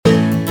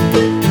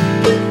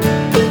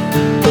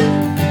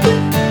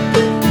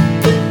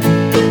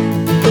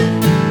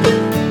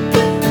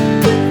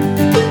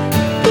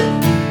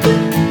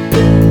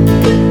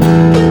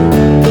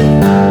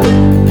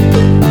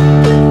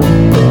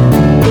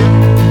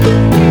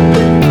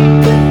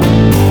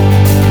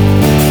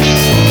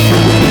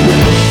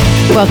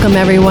Welcome,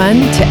 everyone,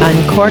 to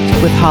Uncorked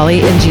with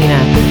Holly and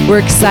Gina. We're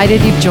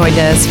excited you've joined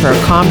us for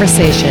a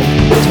conversation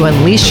to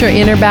unleash your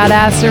inner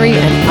badassery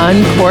and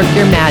uncork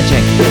your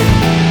magic.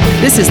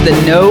 This is the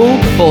no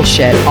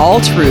bullshit,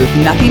 all truth,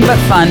 nothing but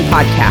fun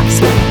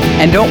podcast.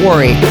 And don't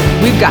worry,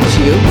 we've got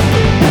you.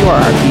 You're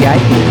our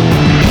VIP.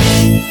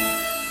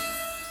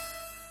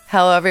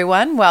 Hello,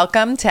 everyone.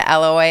 Welcome to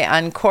LOA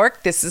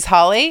Uncorked. This is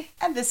Holly.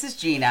 And this is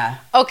Gina.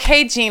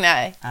 Okay,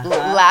 Gina.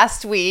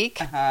 Last week,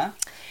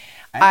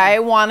 I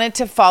wanted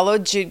to follow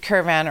Jude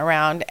Curvan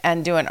around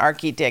and do an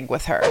Archie dig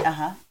with her.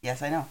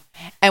 Yes, I know.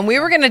 And we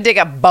were going to dig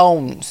up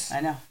bones. I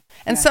know.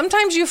 And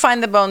sometimes you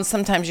find the bones,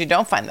 sometimes you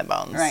don't find the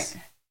bones. Right.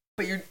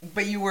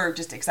 But you were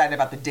just excited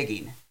about the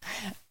digging.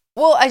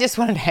 Well, I just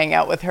wanted to hang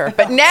out with her.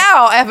 But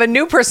now I have a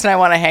new person I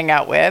want to hang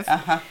out with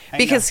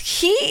because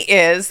he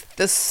is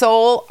the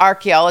soul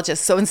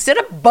archaeologist. So instead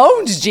of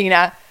bones,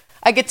 Gina,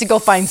 I get to go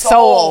find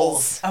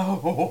souls.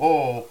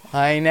 Oh,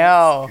 I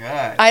know. Good.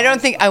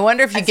 I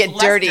wonder if you get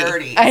dirty.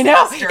 I know.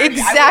 Less dirty.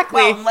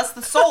 Exactly. Unless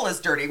the soul is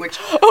dirty, which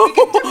maybe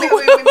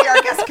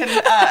our guest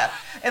can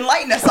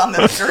enlighten us on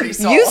this dirty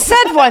soul. You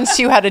said once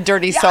you had a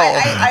dirty soul.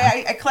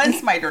 I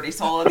cleansed my dirty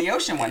soul in the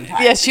ocean one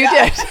time. Yes, you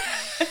did.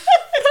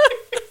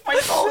 My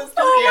soul is dirty.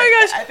 Oh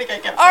my gosh. I think I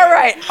kept All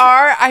right.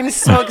 I'm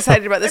so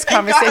excited about this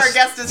conversation. God our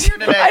guest is here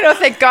today. I don't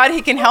thank God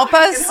he can help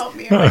us. He can help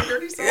me in my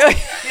dirty soul.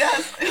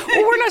 Yes.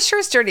 Well, we're not sure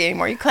it's dirty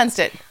anymore. You cleansed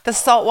it. The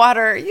salt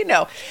water, you know.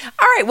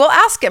 All right, we'll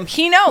ask him.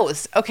 He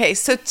knows. Okay,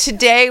 so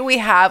today we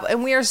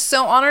are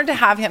so honored to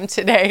have him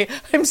today.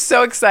 I'm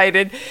so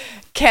excited.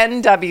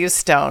 Ken W.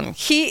 Stone.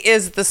 He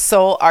is the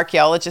soul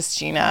archaeologist,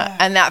 Gina,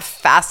 and that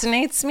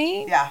fascinates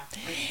me. Yeah,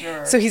 for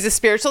sure. So he's a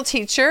spiritual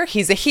teacher.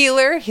 He's a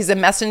healer. He's a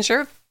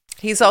messenger.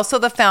 He's also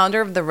the founder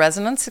of the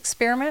Resonance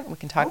Experiment. We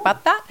can talk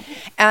about that.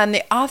 And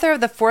the author of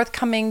the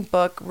forthcoming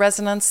book,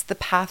 Resonance, The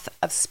Path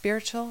of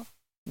Spiritual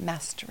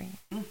Mastery.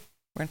 We're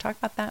going to talk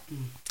about that.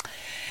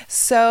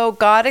 So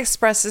God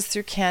expresses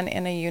through Ken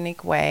in a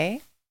unique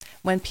way.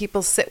 When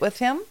people sit with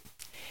him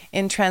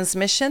in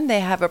transmission, they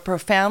have a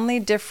profoundly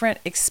different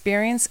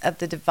experience of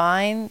the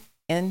divine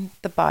in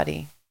the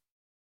body,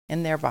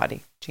 in their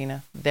body,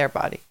 Gina, their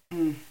body.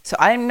 So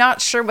I'm not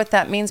sure what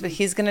that means, but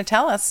he's going to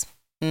tell us.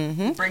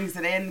 He brings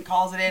it in,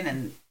 calls it in,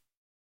 and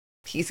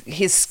he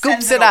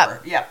scoops it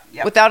up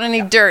without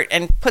any dirt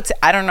and puts it,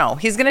 I don't know.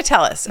 He's going to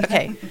tell us.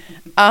 Okay.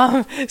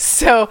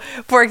 So,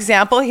 for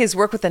example, he's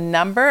worked with a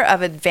number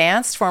of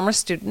advanced former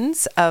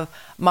students of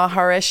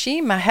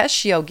Maharishi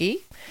Mahesh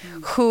Yogi,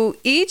 who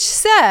each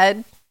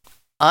said,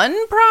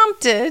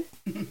 unprompted,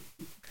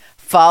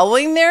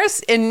 following their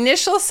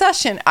initial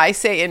session, I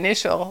say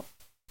initial,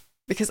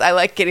 because I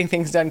like getting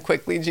things done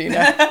quickly,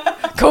 Gina.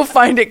 Go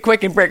find it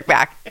quick and break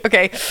back.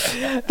 Okay.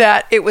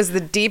 That it was the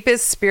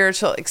deepest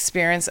spiritual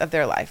experience of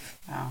their life.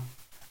 Wow.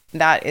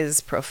 That is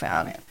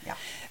profound. Yeah.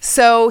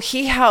 So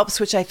he helps,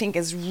 which I think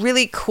is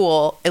really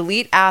cool,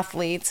 elite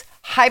athletes,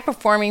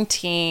 high-performing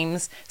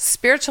teams,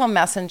 spiritual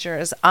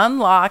messengers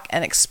unlock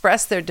and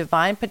express their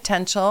divine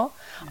potential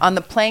on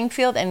the playing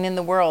field and in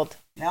the world.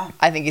 Yeah.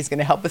 I think he's going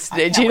to help us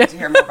today, Gina. I can't wait to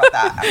hear more about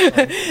that,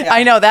 actually. Yeah.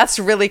 I know, that's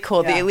really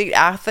cool. The elite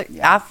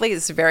athlete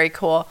is very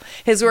cool.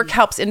 His work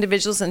helps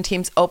individuals and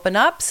teams open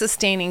up,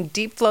 sustaining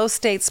deep flow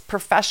states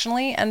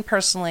professionally and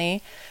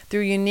personally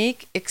through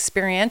unique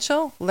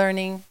experiential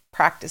learning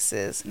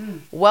practices.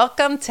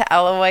 Welcome to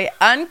LOA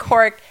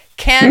Uncorked,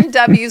 Ken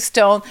W.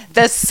 Stone,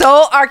 the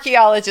soul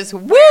archaeologist.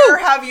 Woo! Where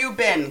have you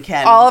been,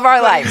 Ken? All of our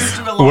lives.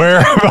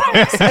 Where have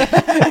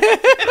I?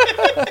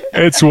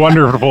 It's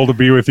wonderful to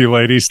be with you,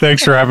 ladies.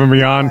 Thanks for having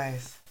me on.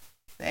 Guys,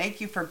 thank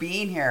you for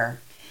being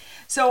here.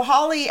 So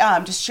Holly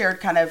just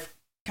shared kind of,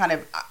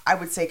 I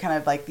would say kind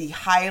of like the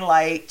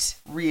highlight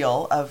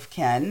reel of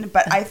Ken.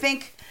 But I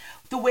think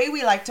the way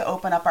we like to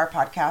open up our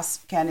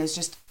podcast, Ken, is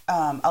just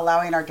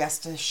allowing our guests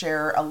to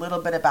share a little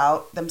bit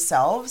about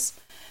themselves.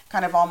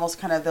 Kind of almost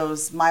kind of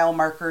those mile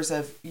markers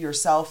of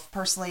yourself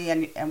personally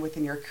and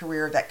within your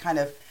career that kind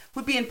of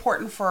would be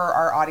important for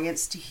our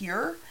audience to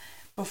hear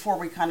before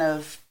we kind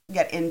of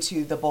get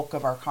into the bulk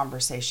of our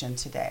conversation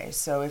today.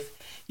 So if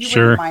you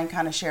wouldn't mind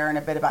kind of sharing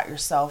a bit about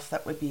yourself,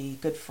 that would be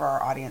good for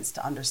our audience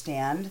to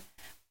understand.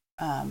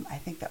 I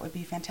think that would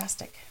be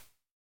fantastic.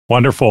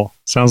 Wonderful.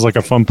 Sounds like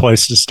a fun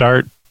place to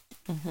start.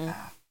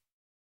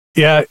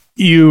 Yeah,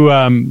 you,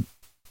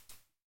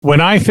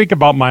 when I think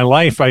about my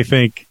life, I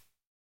think,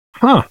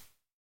 have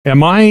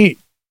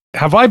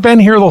I been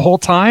here the whole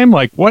time?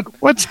 Like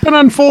what's been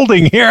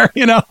unfolding here?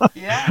 You know,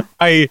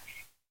 I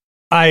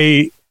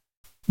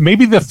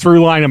maybe the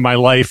through line of my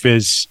life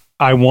is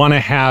I want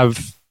to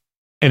have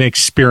an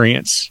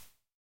experience,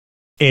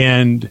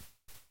 and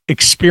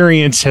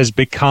experience has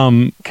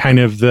become kind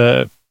of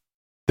the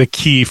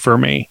key for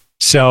me.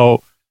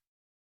 So,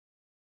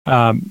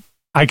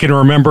 I can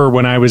remember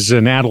when I was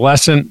an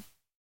adolescent,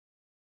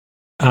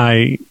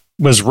 I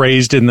was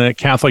raised in the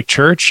Catholic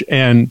Church,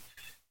 and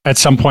at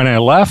some point I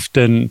left,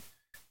 and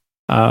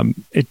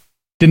it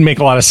didn't make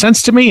a lot of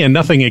sense to me, and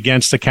nothing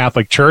against the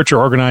Catholic Church or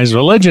organized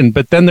religion.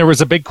 But then there was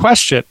a big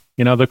question.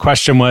 You know, the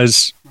question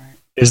was,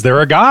 is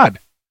there a God?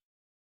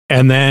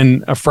 And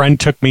then a friend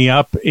took me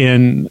up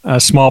in a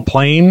small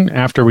plane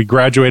after we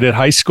graduated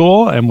high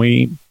school, and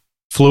we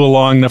flew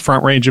along the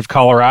Front Range of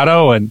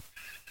Colorado and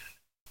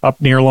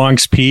up near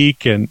Long's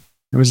Peak. And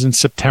it was in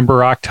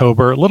September,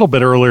 October, a little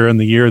bit earlier in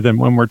the year than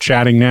when we're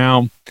chatting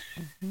now.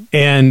 Mm-hmm.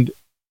 And,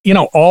 you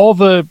know, all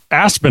the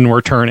aspen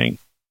were turning.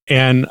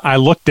 And I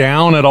looked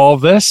down at all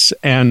this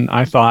and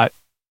I thought,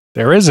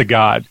 there is a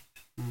God.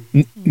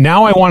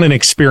 Now I want an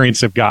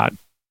experience of God.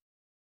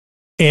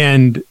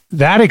 And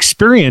that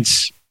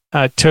experience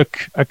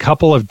took a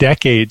couple of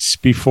decades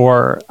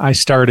before I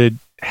started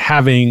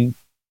having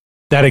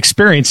that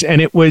experience.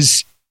 And it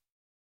was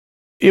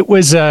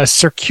a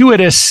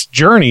circuitous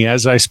journey,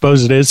 as I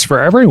suppose it is for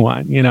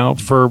everyone, you know,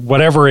 for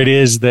whatever it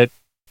is that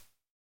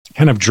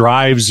kind of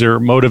drives or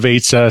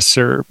motivates us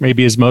or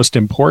maybe is most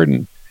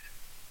important.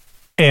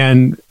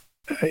 And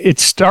it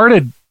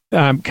started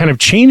kind of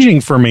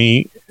changing for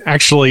me,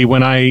 actually,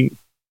 when I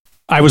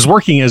was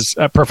working as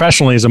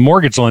professionally as a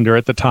mortgage lender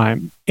at the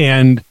time.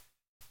 And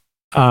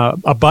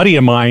a buddy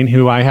of mine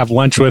who I have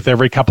lunch with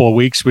every couple of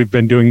weeks, we've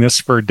been doing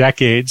this for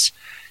decades,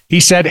 he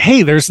said,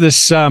 "Hey, there's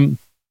this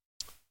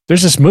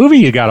movie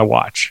you got to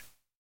watch."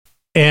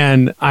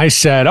 And I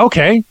said,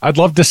 "Okay, I'd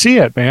love to see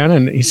it, man."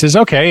 And he says,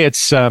 "Okay,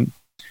 it's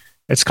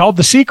called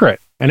The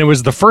Secret." And it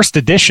was the first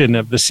edition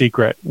of The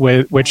Secret,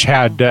 which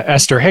had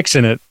Esther Hicks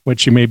in it,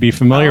 which you may be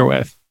familiar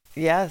with.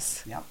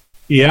 Yes. Yep.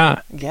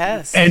 Yeah.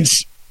 Yes.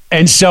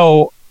 And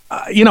so,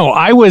 you know,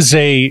 I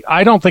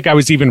don't think I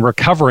was even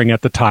recovering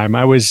at the time.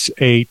 I was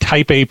a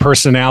type A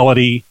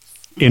personality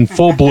in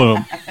full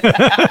bloom. In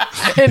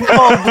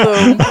full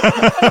bloom.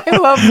 I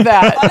love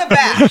that. On a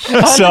bat.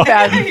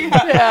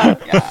 Yeah.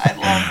 I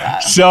love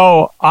that.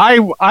 So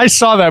I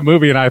saw that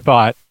movie and I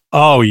thought,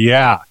 oh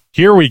yeah,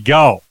 here we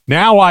go.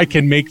 Now I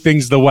can make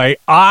things the way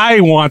I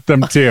want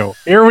them to.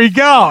 Here we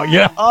go.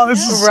 Yeah. Oh,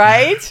 this is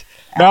right.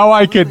 Now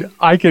I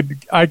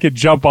could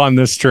jump on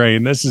this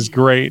train. This is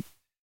great.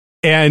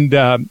 And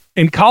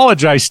in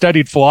college, I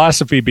studied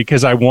philosophy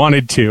because I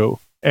wanted to,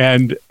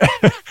 and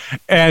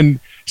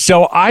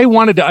so I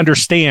wanted to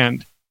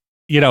understand,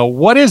 you know,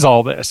 what is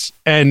all this?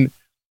 And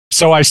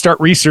so I start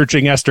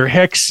researching Esther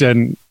Hicks,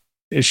 and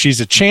she's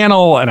a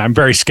channel, and I'm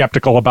very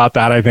skeptical about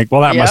that. I think,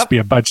 well, that must be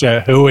a bunch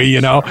of hooey,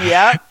 you know.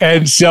 Yeah.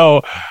 And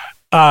so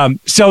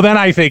then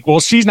I think, well,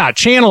 she's not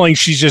channeling,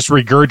 she's just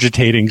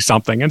regurgitating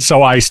something. And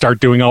so I start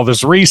doing all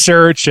this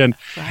research, and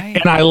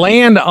I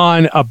land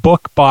on a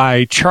book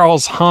by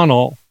Charles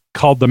Haanel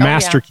called The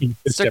Master Key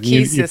System.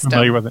 You're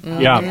familiar with it?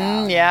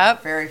 Mm-hmm. Yeah.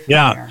 Very familiar.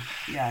 Yeah.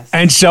 Yes.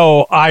 And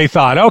so I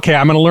thought, okay,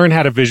 I'm going to learn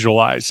how to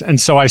visualize. And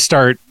so I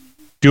start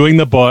doing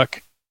the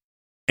book,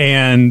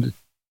 and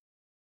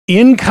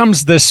in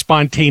comes this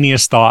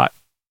spontaneous thought,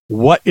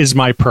 what is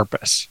my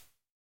purpose?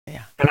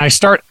 Yeah. And I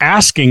start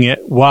asking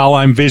it while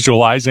I'm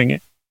visualizing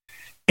it.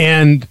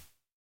 And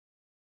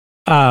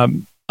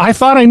I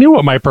thought I knew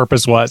what my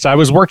purpose was. I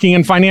was working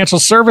in financial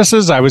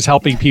services. I was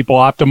helping people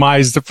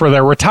optimize for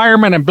their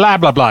retirement and blah,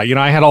 blah, blah. You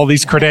know, I had all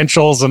these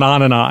credentials and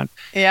on and on.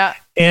 Yeah.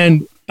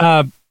 And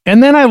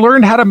then I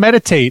learned how to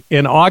meditate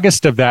in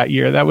August of that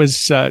year. That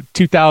was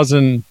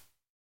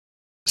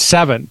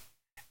 2007.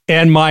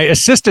 And my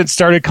assistant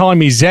started calling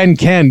me Zen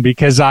Ken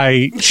because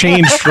I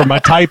changed from a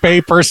type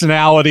A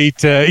personality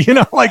to, you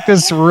know, like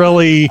this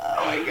really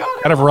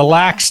kind of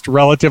relaxed,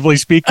 relatively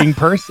speaking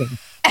person.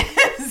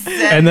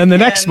 And then the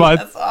next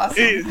month, that's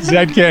awesome.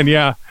 Zen Ken,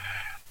 yeah.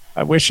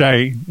 I wish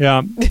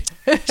yeah.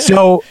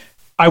 So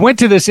I went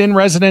to this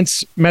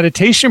in-residence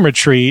meditation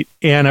retreat,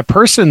 and a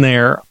person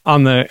there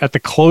at the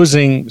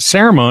closing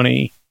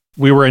ceremony,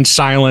 we were in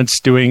silence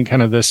doing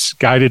kind of this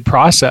guided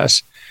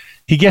process.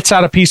 He gets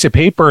out a piece of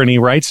paper and he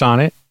writes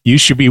on it, "You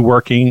should be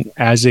working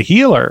as a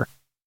healer."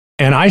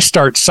 And I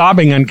start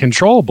sobbing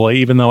uncontrollably,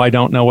 even though I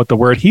don't know what the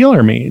word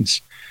healer means.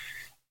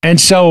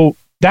 And so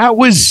that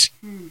was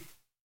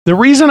the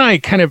reason I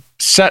kind of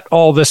set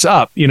all this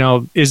up. You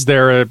know, is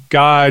there a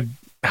God?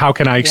 How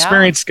can I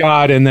experience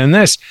God? And then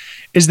this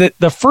is that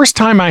the first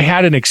time I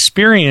had an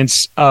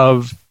experience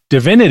of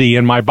divinity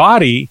in my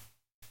body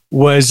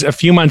was a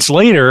few months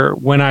later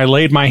when I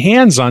laid my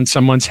hands on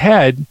someone's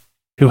head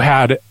who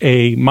had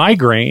a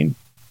migraine,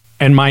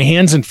 and my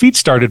hands and feet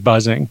started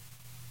buzzing,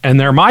 and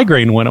their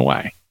migraine went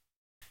away.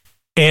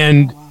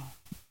 And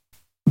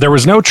there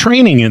was no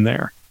training in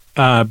there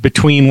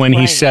between when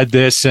he said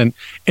this. And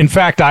in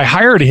fact, I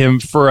hired him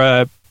for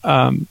a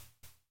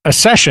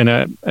session,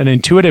 an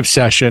intuitive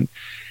session,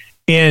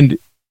 and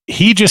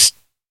he just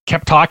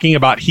kept talking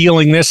about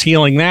healing this,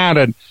 healing that.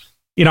 And,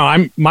 you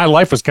know, my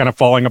life was kind of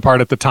falling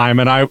apart at the time,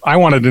 and I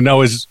wanted to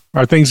know,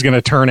 are things going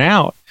to turn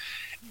out?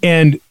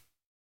 And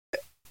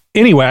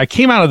anyway, I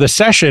came out of the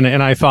session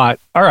and I thought,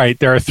 all right,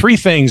 there are three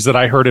things that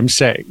I heard him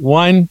say.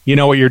 One, you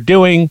know what you're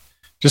doing,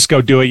 just go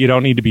do it. You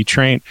don't need to be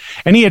trained.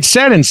 And he had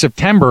said in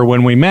September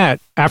when we met,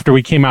 after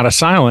we came out of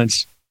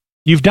silence,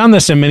 you've done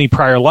this in many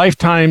prior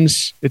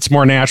lifetimes. It's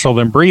more natural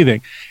than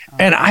breathing.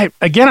 And I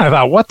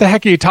thought, what the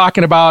heck are you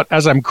talking about,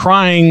 as I'm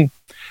crying?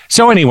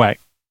 So anyway,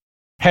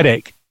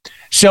 headache.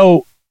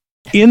 So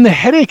in the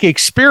headache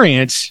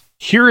experience,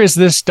 here is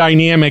this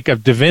dynamic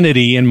of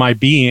divinity in my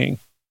being.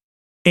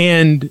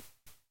 And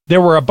there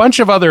were a bunch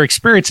of other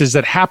experiences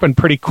that happened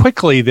pretty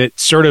quickly that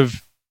sort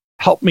of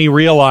helped me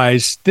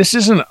realize this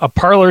isn't a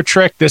parlor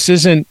trick. This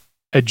isn't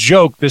a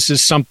joke. This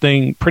is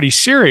something pretty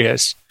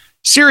serious.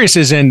 Serious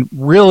as in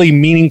really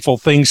meaningful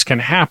things can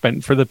happen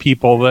for the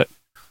people that.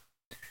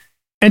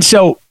 And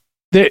so,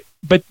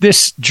 but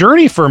this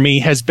journey for me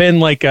has been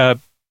like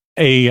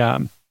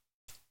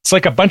it's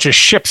like a bunch of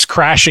ships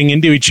crashing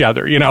into each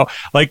other. You know,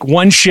 like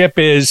one ship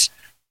is,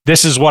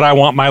 this is what I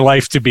want my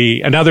life to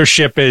be. Another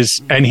ship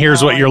is, and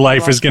here's what your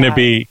life is going to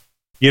be.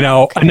 You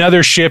know,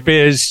 another ship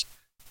is,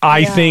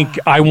 I think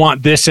I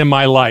want this in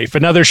my life.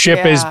 Another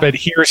ship is, but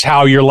here's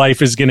how your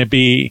life is going to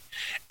be.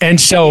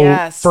 And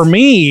so for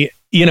me,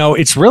 you know,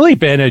 it's really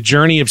been a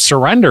journey of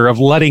surrender, of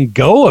letting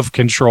go of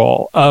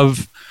control,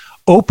 of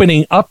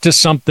opening up to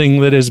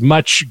something that is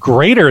much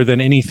greater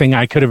than anything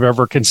I could have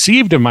ever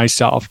conceived of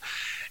myself.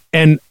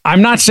 And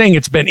I'm not saying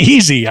it's been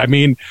easy. I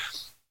mean,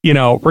 you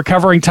know,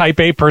 recovering type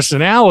A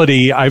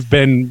personality, I've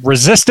been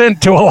resistant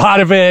to a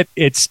lot of it.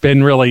 It's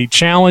been really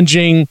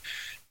challenging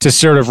to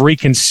sort of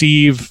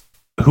reconceive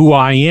who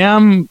I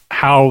am,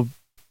 how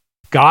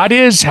God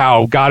is,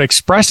 how God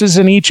expresses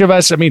in each of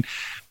us. I mean,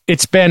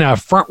 it's been a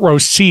front row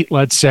seat,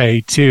 let's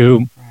say,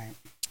 to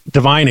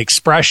divine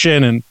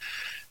expression and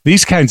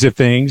these kinds of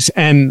things.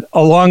 And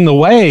along the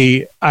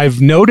way, I've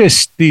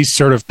noticed these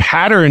sort of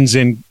patterns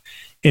in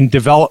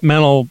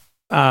developmental,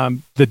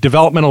 the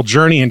developmental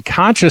journey in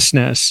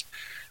consciousness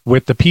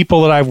with the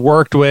people that I've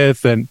worked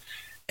with.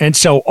 And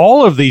so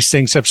all of these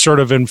things have sort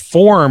of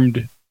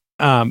informed,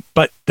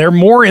 but they're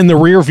more in the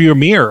rear view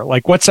mirror.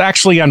 Like what's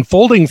actually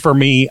unfolding for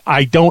me,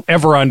 I don't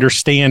ever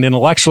understand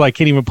intellectually. I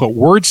can't even put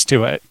words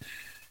to it.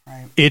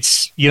 Right.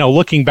 It's, you know,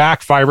 looking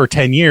back 5 or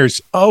 10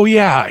 years, oh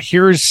yeah,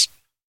 here's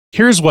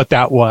what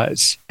that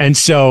was. And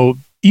so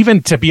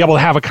even to be able to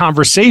have a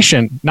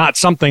conversation, not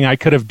something I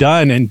could have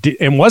done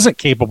and wasn't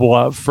capable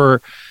of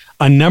for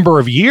a number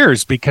of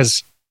years,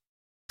 because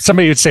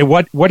somebody would say,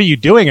 what are you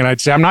doing? And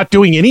I'd say, I'm not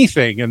doing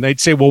anything. And they'd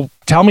say, well,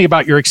 tell me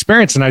about your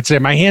experience. And I'd say,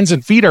 my hands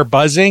and feet are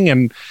buzzing.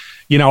 And,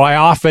 you know, I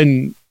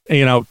often,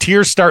 you know,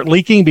 tears start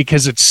leaking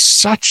because it's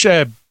such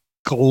a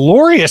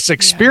glorious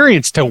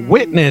experience to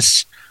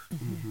witness,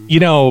 you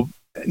know,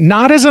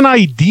 not as an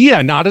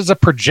idea, not as a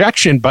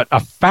projection, but a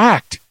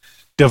fact,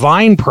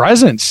 divine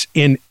presence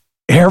in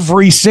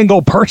every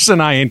single person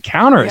I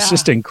encounter. It's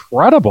just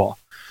incredible.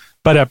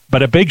 But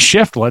a big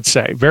shift, let's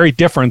say, very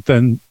different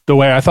than the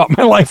way I thought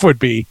my life would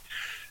be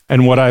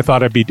and what I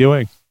thought I'd be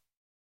doing.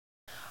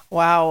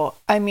 Wow.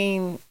 I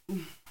mean,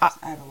 I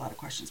have a lot of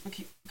questions, but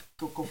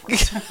go for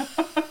it.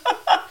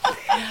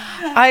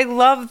 I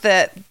love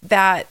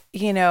that,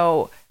 you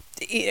know,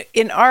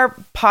 in our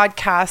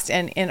podcast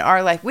and in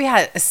our life, we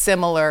had a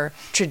similar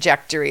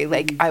trajectory.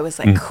 Like I was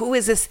like, who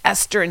is this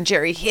Esther and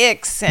Jerry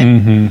Hicks?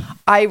 And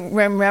I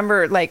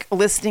remember like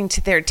listening to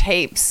their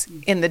tapes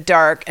in the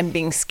dark and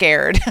being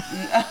scared.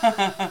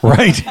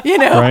 Right. You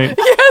know, right.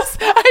 Yes,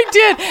 I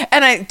did.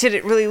 And I did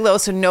it really low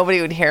so nobody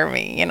would hear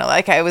me, you know,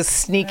 like I was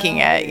sneaking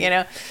it, you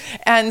know?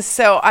 And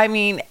so, I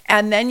mean,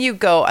 and then you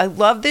go, I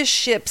love this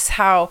ships,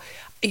 how,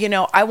 you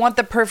know, I want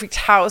the perfect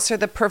house or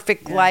the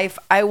perfect life.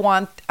 I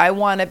want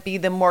to be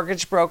the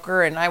mortgage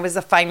broker, and I was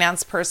a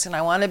finance person.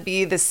 I want to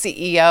be the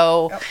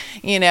CEO,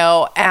 you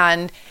know,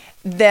 and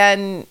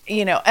then,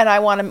 you know,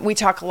 and we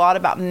talk a lot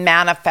about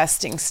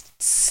manifesting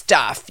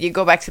stuff. You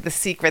go back to The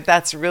Secret,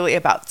 that's really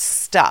about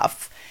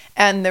stuff.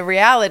 And the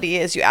reality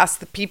is you ask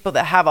the people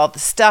that have all the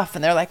stuff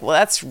and they're like, well,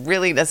 that's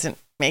really doesn't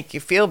make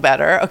you feel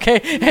better. Okay.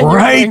 And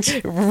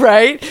right.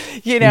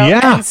 Right. You know,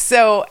 yeah. And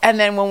so, and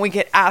then when we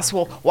get asked,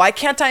 well, why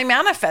can't I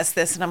manifest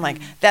this? And I'm like,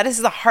 that is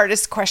the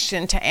hardest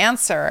question to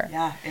answer.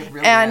 Yeah, it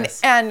really is.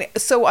 And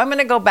so I'm going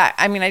to go back.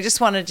 I mean, I just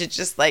wanted to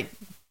just like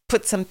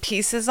put some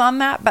pieces on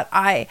that, but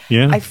I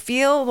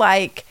feel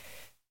like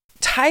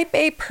type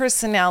A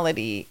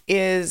personality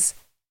is,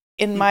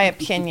 in my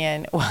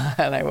opinion, well,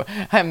 and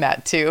I'm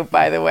that too,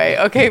 by the way.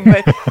 Okay.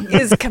 But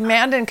is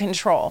command and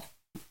control.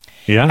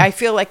 Yeah. I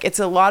feel like it's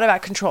a lot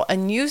about control.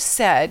 And you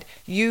said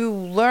you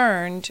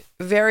learned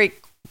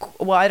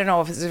well, I don't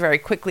know if it's very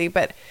quickly,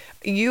 but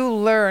you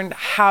learned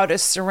how to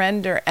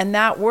surrender. And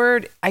that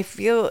word, I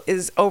feel,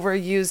 is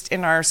overused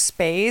in our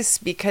space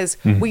because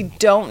we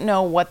don't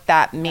know what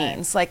that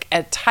means. Like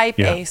a type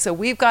A. So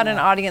we've got an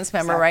audience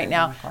member right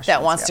now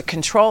that wants to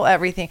control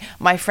everything.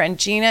 My friend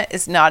Gina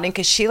is nodding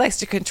because she likes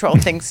to control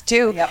things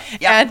too.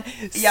 And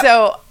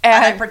so,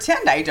 and I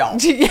pretend I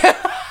don't.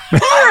 Yeah.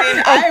 I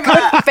mean, I'm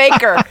a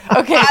faker.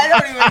 Okay.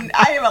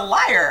 I am a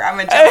liar. I'm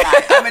a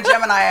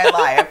Gemini. I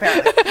lie,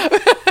 apparently.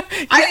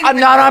 I'm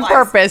not on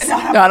purpose.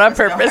 Not on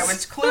purpose. No, I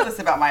was clueless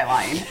about my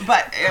lying,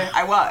 but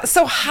I was.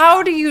 So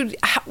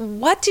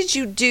what did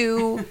you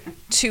do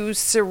to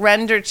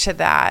surrender to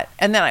that?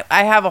 And then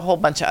I have a whole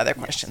bunch of other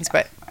questions,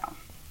 but.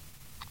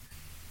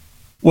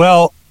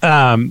 Well,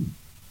 I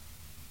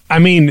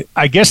mean,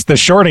 I guess the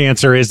short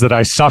answer is that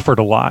I suffered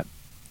a lot.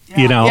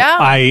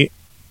 Yeah.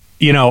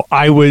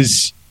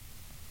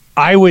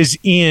 I was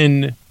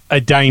in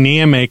a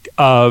dynamic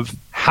of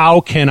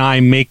how can I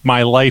make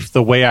my life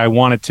the way I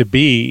want it to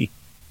be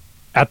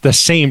at the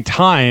same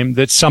time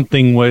that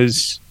something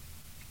was,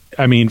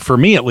 I mean, for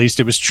me at least,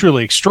 it was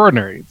truly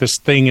extraordinary. This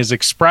thing is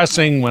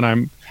expressing when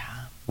I'm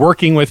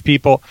working with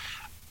people.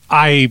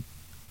 I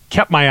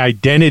kept my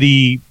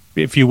identity,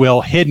 if you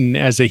will, hidden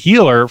as a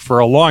healer for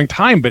a long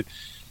time. But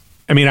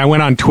I mean, I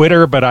went on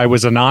Twitter, but I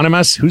was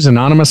anonymous. Who's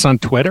anonymous on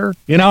Twitter?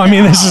 You know, I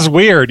mean, this is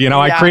weird. You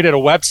know, I created a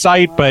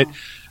website, but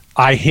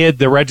I hid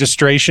the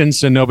registration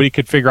so nobody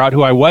could figure out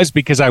who I was,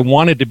 because I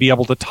wanted to be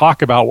able to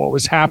talk about what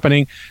was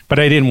happening, but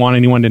I didn't want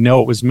anyone to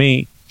know it was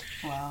me.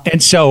 Wow.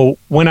 And so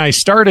when I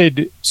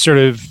started sort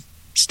of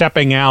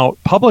stepping out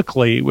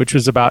publicly, which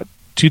was about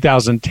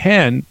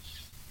 2010,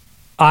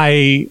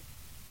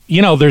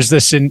 there's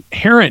this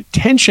inherent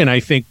tension,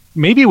 I think,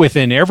 maybe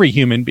within every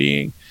human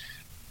being,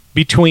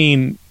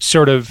 between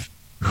sort of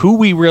who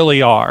we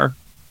really are,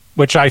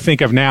 which I think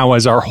of now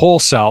as our whole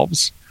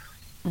selves,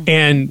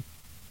 and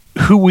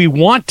who we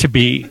want to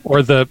be,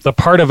 or the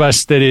part of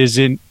us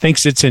that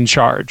thinks it's in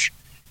charge.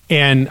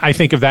 And I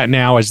think of that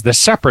now as the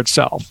separate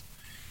self.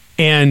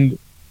 And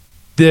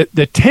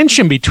the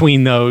tension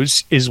between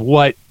those is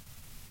what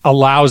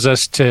allows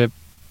us to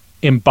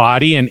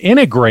embody and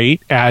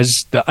integrate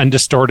as the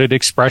undistorted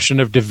expression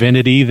of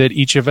divinity that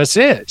each of us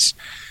is.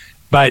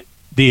 But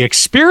the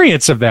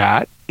experience of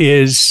that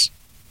is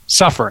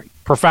suffering,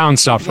 profound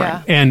suffering.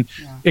 Yeah. And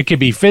it could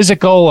be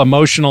physical,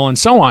 emotional, and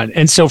so on.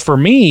 And so for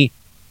me,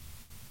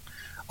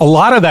 a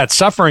lot of that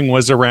suffering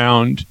was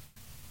around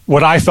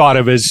what I thought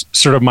of as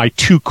sort of my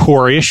two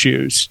core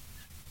issues,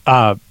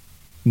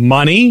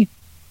 money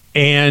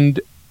and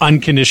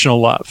unconditional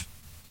love.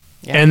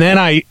 Yeah. And then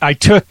I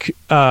took,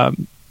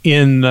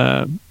 in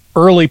the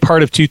early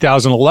part of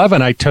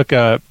 2011, I took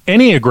a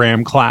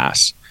Enneagram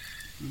class.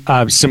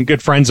 Some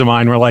good friends of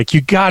mine were like,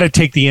 you got to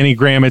take the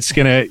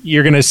Enneagram.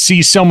 You're going to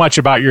see so much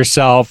about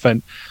yourself.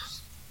 And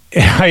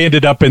I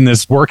ended up in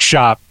this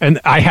workshop, and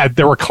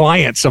there were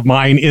clients of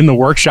mine in the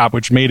workshop,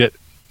 which made it,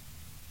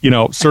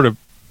 sort of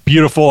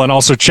beautiful and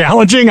also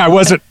challenging. I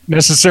wasn't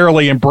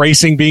necessarily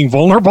embracing being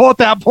vulnerable at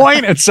that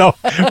point. And so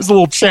it was a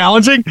little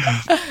challenging.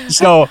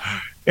 So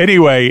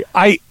anyway,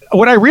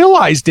 what I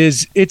realized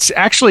is it's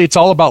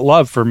all about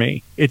love for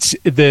me. It's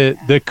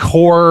the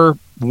core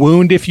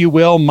wound, if you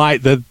will.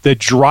 The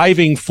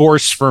driving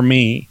force for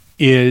me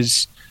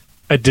is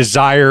a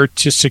desire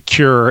to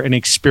secure and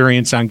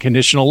experience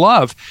unconditional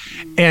love.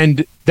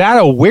 And that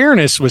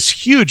awareness was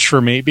huge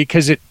for me,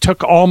 because it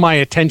took all my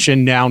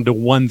attention down to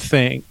one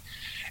thing.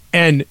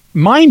 And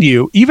mind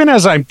you, even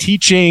as I'm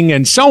teaching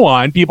and so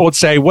on, people would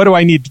say, what do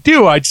I need to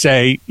do? I'd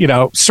say,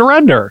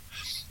 surrender.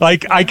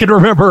 Like, I can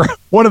remember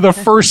one of the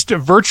first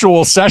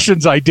virtual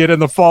sessions I did in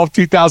the fall of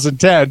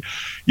 2010,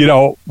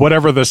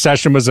 whatever the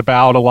session was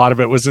about, a lot of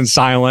it was in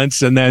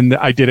silence. And then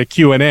I did a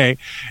Q&A.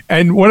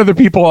 And one of the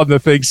people on the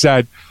thing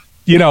said,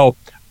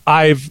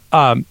 I've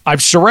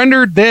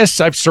surrendered this,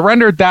 I've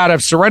surrendered that,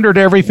 I've surrendered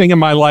everything in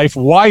my life.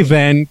 Why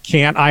then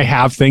can't I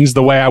have things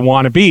the way I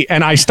want to be?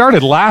 And I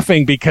started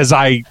laughing because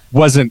I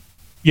wasn't,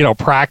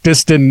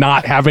 practiced in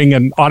not having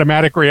an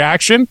automatic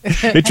reaction.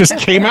 It just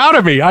came out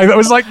of me. I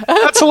was like,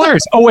 that's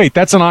hilarious. Oh, wait,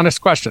 that's an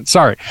honest question.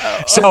 Sorry.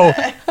 So,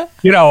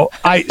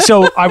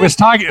 I was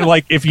talking,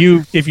 like, if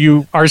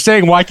you are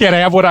saying, why can't I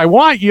have what I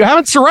want? You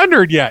haven't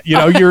surrendered yet.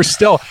 You're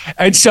still.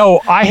 And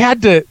so I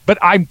had to, but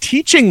I'm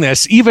teaching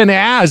this even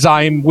as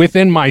I'm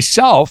within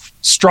myself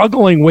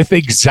struggling with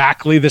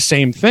exactly the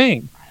same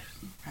thing.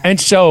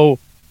 And so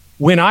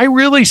when I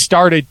really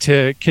started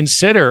to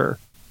consider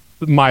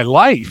my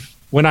life,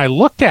 when I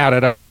looked at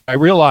it, I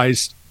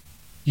realized,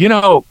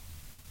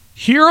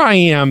 here I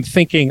am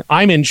thinking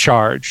I'm in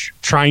charge,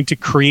 trying to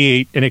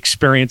create an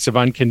experience of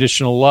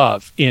unconditional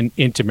love in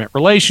intimate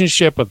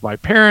relationship with my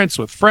parents,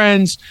 with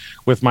friends,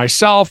 with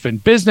myself, in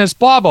business,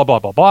 blah, blah, blah,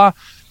 blah, blah.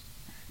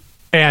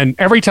 And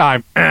every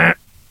time,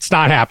 it's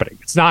not happening.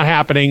 It's not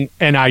happening.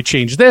 And I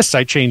change this,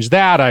 I change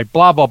that, I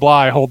blah, blah, blah,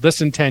 I hold this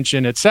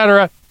intention,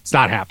 etc. It's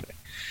not happening.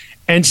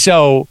 And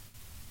so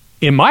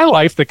in my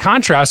life, the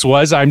contrast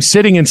was I'm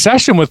sitting in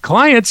session with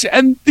clients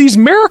and these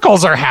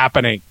miracles are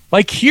happening.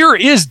 Like, here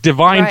is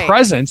divine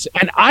presence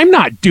and I'm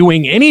not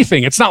doing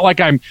anything. It's not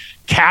like I'm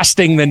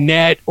casting the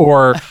net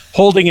or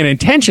holding an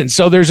intention.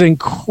 So there's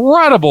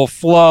incredible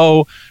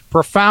flow,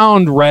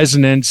 profound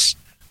resonance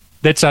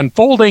that's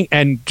unfolding,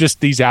 and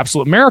just these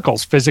absolute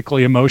miracles,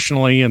 physically,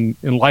 emotionally, and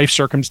in life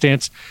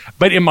circumstance.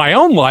 But in my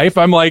own life,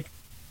 I'm like,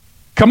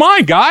 come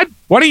on, God,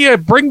 why don't you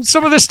bring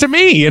some of this to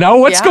me?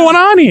 What's going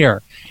on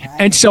here?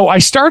 And so I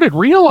started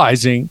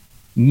realizing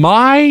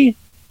my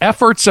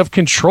efforts of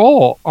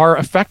control are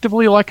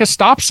effectively like a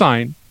stop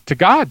sign to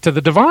God, to the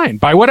divine,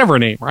 by whatever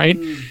name, right?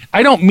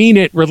 I don't mean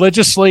it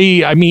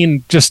religiously. I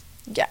mean just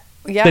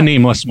the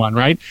nameless one,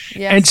 right?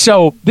 Yes. And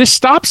so this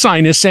stop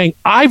sign is saying,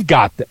 I've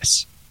got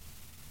this.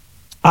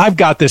 I've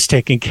got this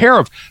taken care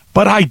of,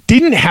 but I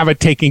didn't have it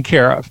taken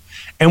care of.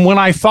 And when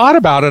I thought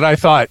about it, I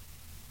thought,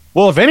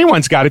 well, if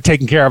anyone's got it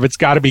taken care of, it's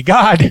got to be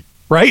God.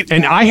 Right.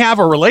 And I have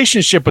a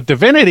relationship with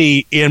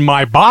divinity in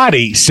my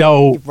body.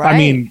 So, I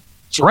mean,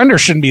 surrender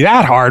shouldn't be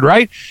that hard.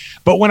 Right.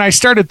 But when I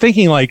started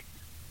thinking, like,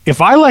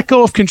 if I let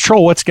go of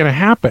control, what's going to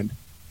happen?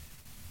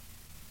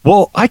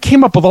 Well, I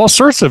came up with all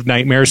sorts of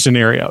nightmare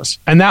scenarios.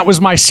 And that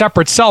was my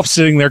separate self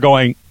sitting there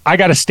going, I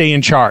got to stay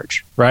in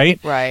charge. Right.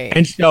 Right.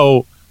 And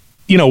so,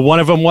 you know, one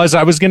of them was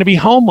I was going to be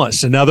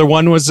homeless. Another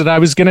one was that I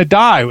was going to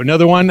die.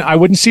 Another one, I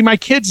wouldn't see my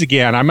kids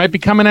again. I might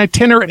become an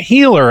itinerant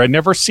healer and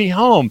never see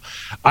home.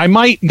 I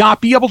might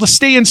not be able to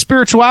stay in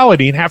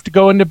spirituality and have to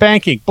go into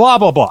banking, blah,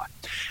 blah, blah.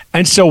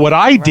 And so what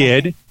I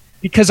did,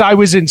 because I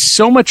was in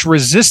so much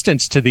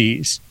resistance to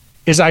these,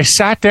 is I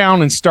sat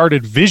down and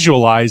started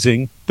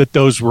visualizing that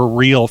those were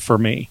real for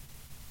me.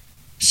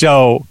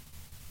 So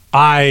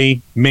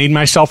I made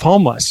myself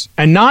homeless,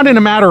 and not in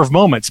a matter of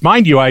moments.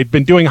 Mind you, I'd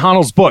been doing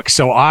Hanel's book,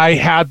 so I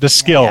had the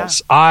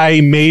skills. Yeah.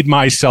 I made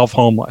myself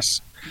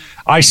homeless.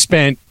 I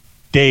spent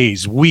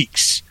days,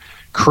 weeks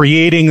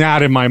creating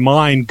that in my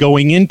mind,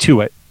 going into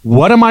it.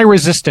 What am I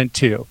resistant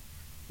to?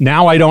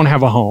 Now I don't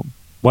have a home.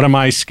 What am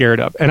I scared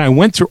of? And I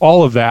went through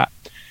all of that.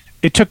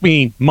 It took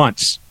me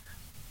months.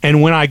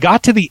 And when I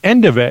got to the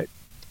end of it,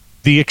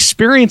 the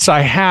experience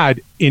I had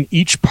in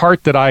each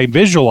part that I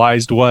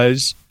visualized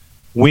was,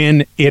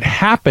 when it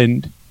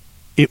happened,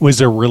 it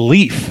was a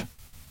relief.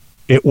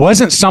 It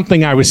wasn't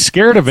something I was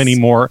scared of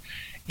anymore.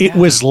 It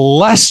was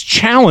less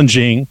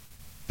challenging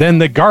than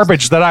the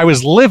garbage that I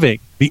was living,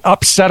 the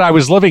upset I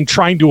was living,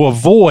 trying to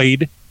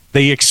avoid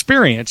the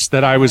experience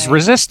that I was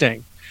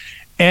resisting.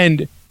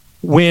 And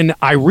when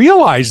I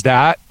realized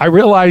that, I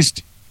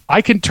realized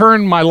I can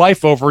turn my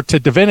life over to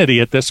divinity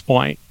at this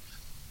point.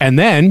 And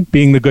then,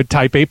 being the good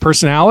type A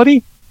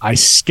personality, I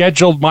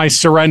scheduled my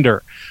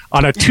surrender.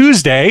 On a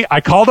Tuesday, I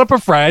called up a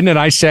friend and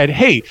I said,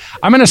 hey,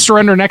 I'm going to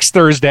surrender next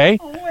Thursday,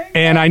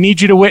 and I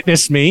need you to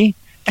witness me.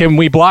 Can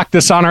we block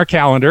this on our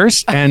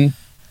calendars? And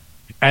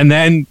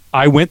then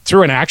I went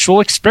through an actual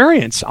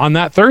experience on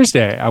that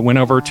Thursday. I went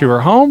over to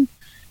her home,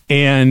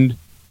 and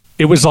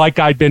it was like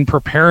I'd been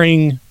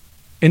preparing,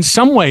 in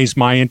some ways,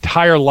 my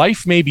entire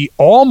life, maybe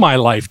all my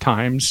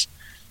lifetimes,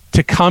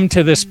 to come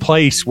to this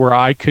place where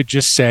I could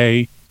just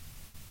say,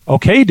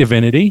 okay,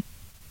 divinity,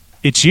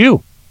 it's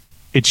you.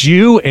 It's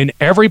you in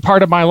every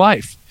part of my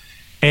life.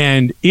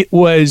 And it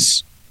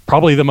was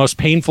probably the most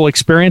painful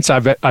experience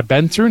I've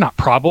been through. Not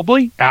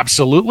probably,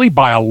 absolutely,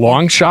 by a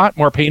long shot,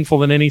 more painful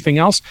than anything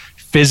else,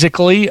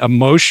 physically,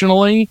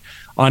 emotionally,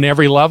 on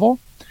every level.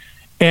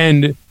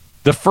 And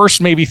the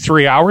first maybe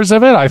 3 hours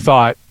of it, I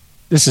thought,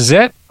 this is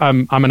it.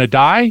 I'm going to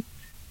die.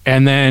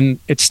 And then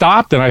it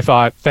stopped, and I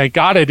thought, thank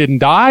God I didn't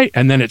die.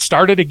 And then it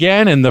started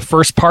again, and the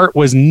first part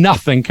was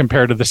nothing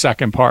compared to the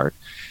second part.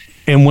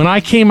 And when I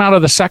came out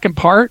of the second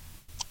part,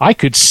 I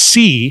could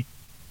see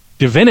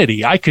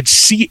divinity. I could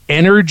see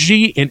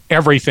energy in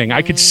everything.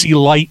 I could see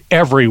light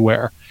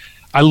everywhere.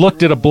 I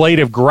looked at a blade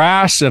of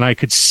grass, and I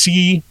could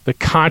see the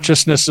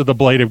consciousness of the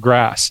blade of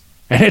grass.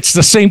 And it's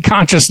the same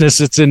consciousness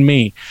that's in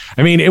me.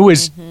 I mean, it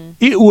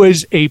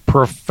was a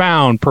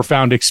profound,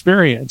 profound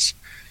experience.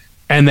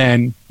 And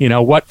then, you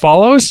know, what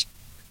follows?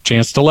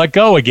 Chance to let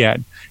go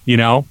again. You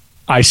know,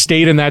 I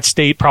stayed in that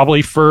state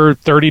probably for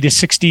 30 to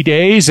 60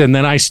 days. And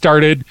then my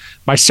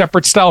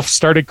separate self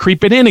started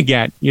creeping in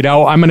again. You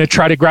know, I'm going to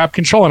try to grab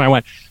control. And I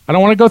went, I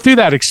don't want to go through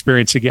that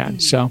experience again.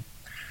 So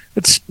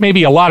it's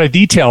maybe a lot of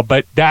detail,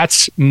 but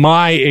that's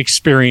my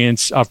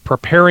experience of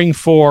preparing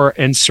for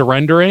and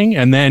surrendering.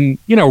 And then,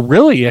 you know,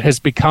 really it has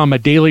become a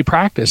daily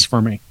practice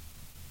for me,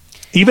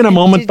 even a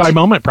moment by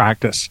moment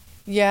practice.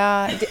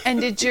 Yeah. And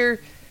did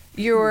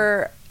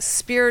your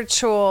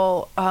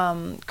spiritual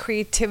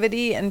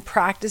creativity and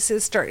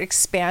practices start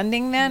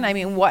expanding then? I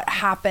mean, what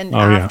happened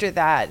after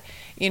that?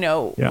 You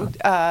know,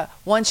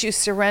 once you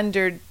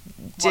surrendered,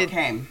 what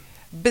came?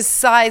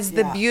 Besides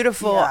the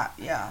beautiful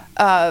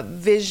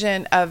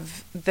vision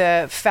of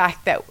the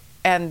fact that,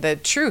 and the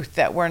truth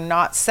that we're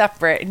not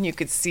separate, and you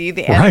could see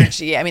the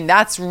energy. I mean,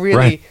 that's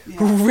really,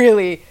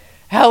 really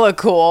hella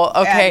cool.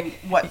 Okay.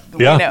 And what the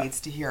world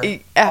needs to hear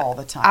all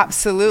the time.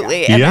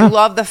 Absolutely. And I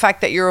love the fact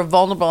that you're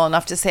vulnerable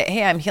enough to say,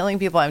 hey, I'm healing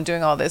people, I'm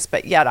doing all this,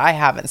 but yet I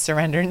haven't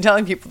surrendered and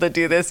telling people to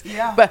do this.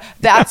 Yeah. But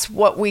that's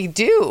what we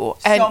do.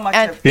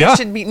 And, it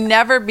should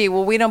never be,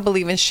 well, we don't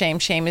believe in shame.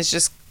 Shame is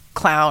just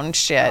clown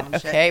shit.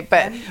 Okay.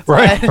 But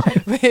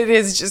it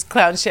is just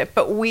clown shit.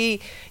 But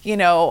we, you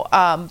know,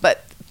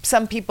 but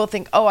some people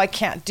think, oh, I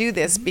can't do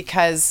this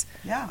because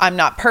I'm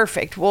not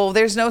perfect. Well,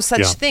 there's no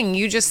such thing.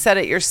 You just said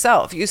it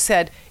yourself. You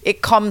said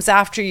it comes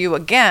after you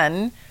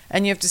again,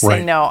 and you have to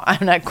say, no,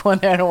 I'm not going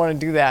there. I don't want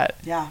to do that.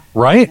 Yeah.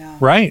 Right. Yeah.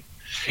 Right.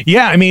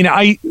 Yeah. I mean,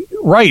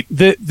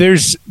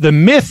 there's the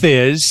myth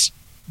is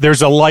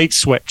there's a light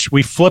switch.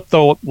 We flip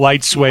the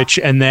light switch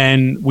and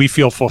then we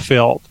feel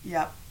fulfilled.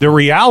 Yeah. The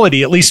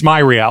reality, at least my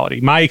reality,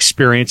 my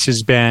experience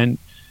has been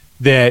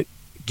that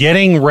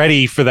getting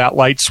ready for that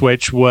light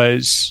switch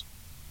was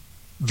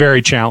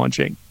very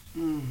challenging.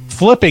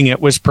 Flipping it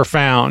was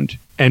profound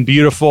and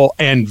beautiful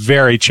and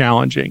very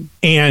challenging.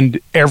 And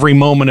every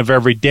moment of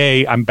every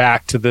day, I'm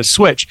back to the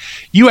switch.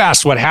 You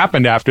asked what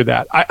happened after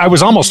that. I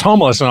was almost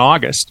homeless in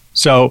August.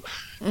 So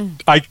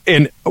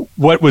and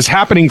what was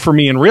happening for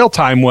me in real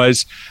time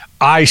was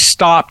I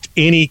stopped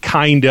any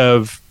kind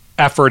of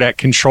effort at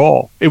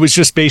control. It was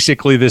just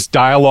basically this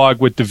dialogue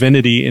with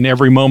divinity in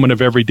every moment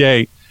of every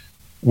day.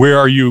 Where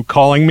are you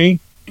calling me?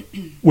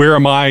 Where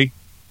am I?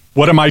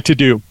 What am I to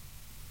do?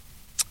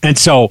 And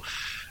so,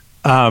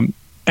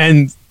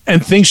 and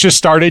things just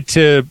started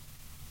to,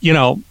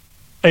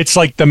 it's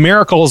like the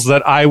miracles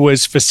that I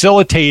was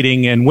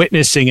facilitating and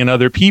witnessing in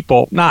other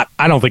people.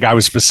 I don't think I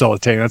was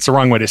facilitating. That's the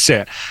wrong way to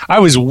say it. I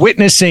was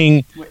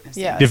witnessing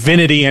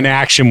divinity in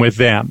action with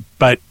them,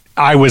 but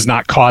I was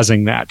not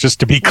causing that, just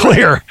to be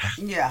clear.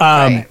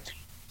 Yeah.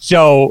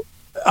 So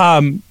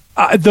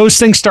those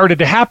things started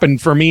to happen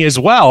for me as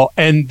well.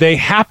 And they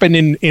happened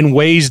in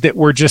ways that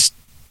were just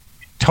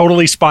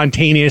totally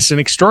spontaneous and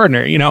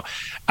extraordinary.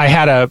 I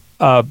had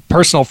a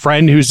personal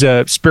friend who's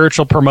a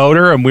spiritual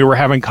promoter, and we were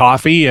having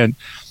coffee and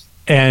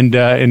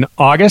in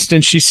August,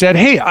 and she said,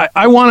 "Hey,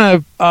 I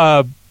want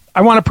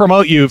to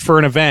promote you for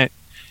an event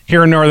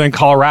here in Northern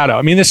Colorado."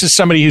 I mean, this is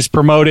somebody who's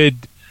promoted,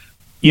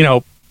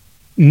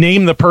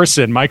 name the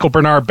person, Michael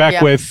Bernard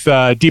Beckwith,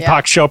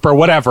 Deepak Chopra,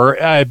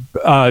 whatever,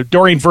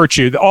 Doreen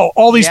Virtue.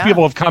 All these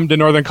people have come to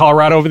Northern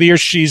Colorado over the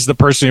years. She's the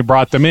person who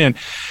brought them in.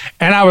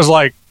 And I was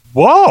like,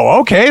 whoa,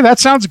 okay, that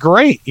sounds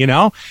great,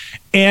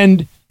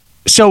 And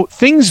so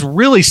things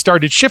really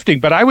started shifting.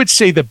 But I would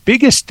say the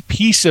biggest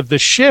piece of the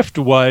shift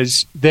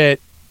was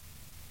that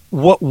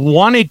what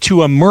wanted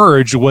to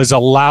emerge was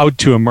allowed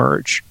to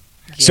emerge.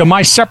 Yeah. So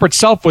my separate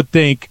self would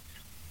think,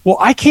 well,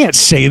 I can't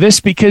say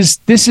this because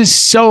this is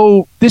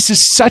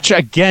such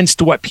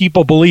against what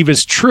people believe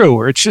is true,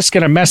 or it's just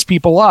going to mess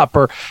people up,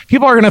 or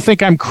people are going to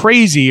think I'm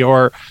crazy,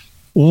 or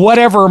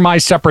whatever my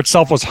separate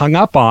self was hung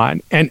up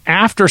on. And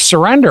after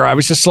surrender, I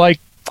was just like,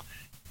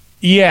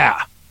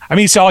 yeah. I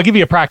mean, so I'll give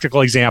you a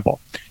practical example.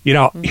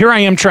 Here I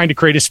am trying to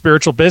create a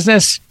spiritual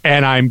business,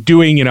 and I'm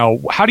doing,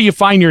 how do you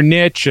find your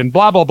niche and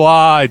blah, blah,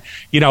 blah.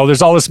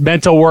 There's all this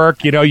mental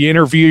work, you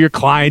interview your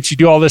clients, you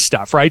do all this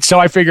stuff, right? So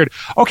I figured,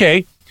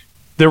 okay,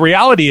 the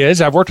reality is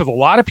I've worked with a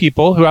lot of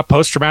people who have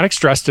post-traumatic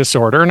stress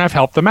disorder, and I've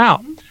helped them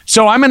out.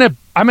 So I'm going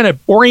to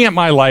orient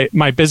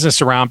my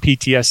business around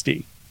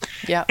PTSD.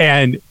 Yeah.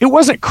 And it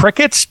wasn't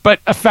crickets, but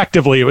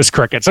effectively it was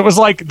crickets. It was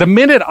like the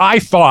minute I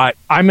thought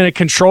I'm going to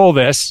control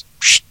this,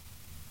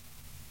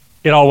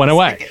 it all went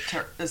away.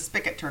 The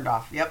spigot turned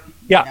off. Yep.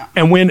 Yeah.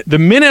 And the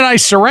minute I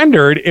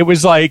surrendered, it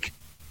was like,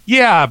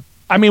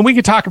 I mean, we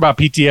could talk about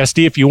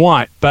PTSD if you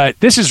want, but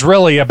this is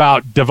really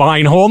about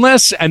divine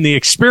wholeness and the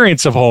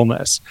experience of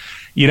wholeness.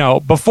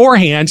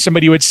 Beforehand,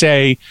 somebody would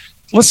say,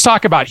 let's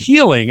talk about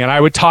healing. And I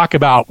would talk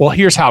about, well,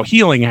 here's how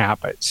healing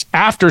happens.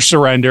 After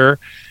surrender,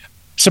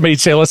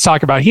 somebody'd say, let's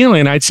talk about healing.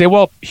 And I'd say,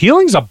 well,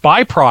 healing's a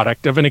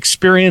byproduct of an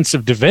experience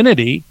of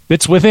divinity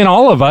that's within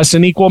all of us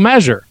in equal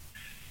measure.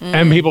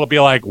 And people would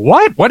be like,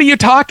 what? What are you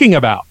talking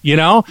about?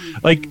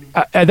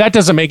 That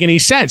doesn't make any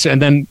sense.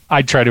 And then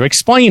I'd try to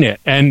explain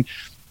it. And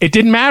it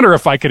didn't matter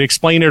if I could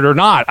explain it or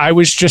not. I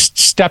was just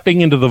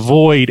stepping into the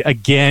void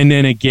again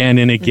and again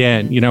and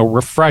again,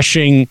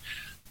 refreshing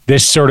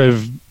this sort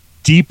of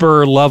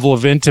deeper level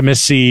of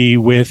intimacy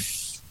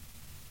with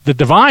the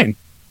divine.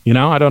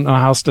 I don't know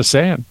how else to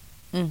say it.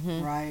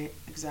 Mm-hmm. Right,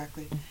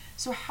 exactly.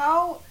 So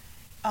how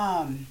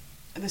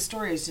the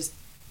story is just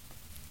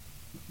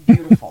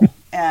beautiful.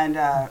 And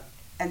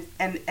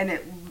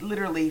it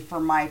literally, for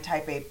my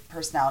type A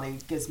personality,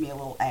 gives me a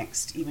little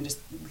angst, even just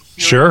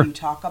hearing you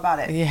talk about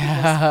it.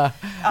 Yeah.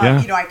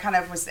 Because, I kind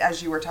of was,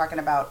 as you were talking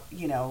about,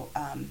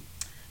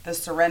 the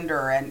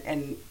surrender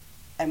and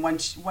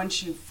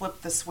once you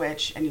flip the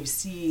switch and you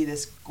see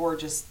this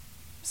gorgeous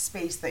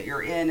space that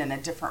you're in a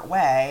different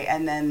way,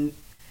 and then,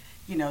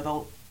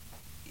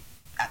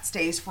 that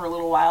stays for a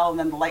little while, and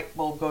then the light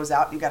bulb goes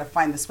out and you got to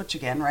find the switch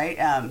again, right?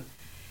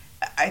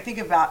 I think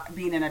about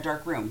being in a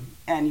dark room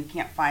and you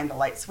can't find the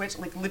light switch,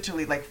 like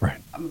literally, right.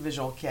 I'm a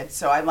visual kid.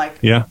 So I'm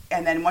like,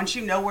 and then once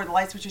you know where the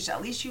light switch is,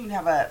 at least you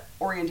have a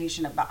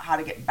orientation about how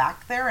to get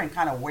back there and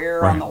kind of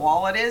where on the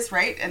wall it is.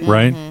 Right.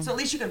 And so at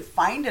least you can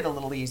find it a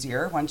little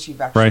easier once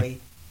you've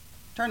actually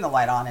turned the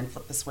light on and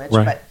flipped the switch.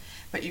 Right.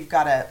 But you've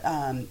got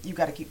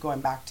to keep going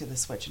back to the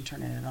switch and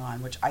turning it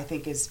on, which I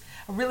think is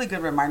a really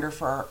good reminder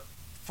for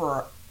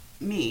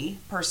me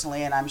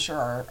personally. And I'm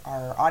sure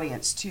our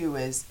audience too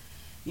is,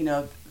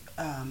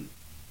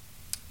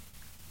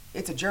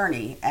 it's a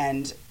journey,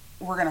 and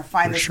we're going to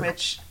find the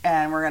switch,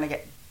 and we're going to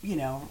get,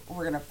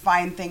 we're going to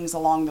find things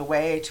along the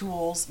way,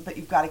 tools, but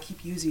you've got to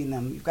keep using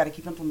them. You've got to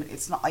keep implementing.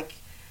 It's not like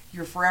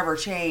you're forever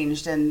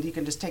changed and you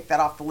can just take that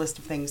off the list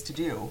of things to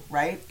do.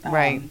 Right.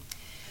 Right.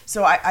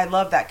 So I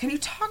love that. Can you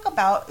talk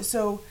about,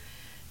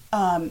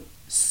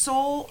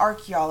 Soul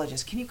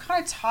Archaeologist, can you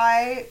kind of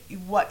tie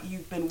what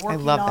you've been working on?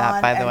 I love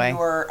that, by the way.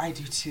 I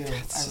do too.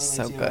 It's just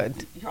so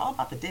good. You're all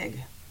about the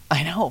dig.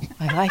 I know.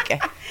 I like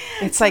it.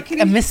 It's like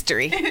a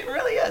mystery. It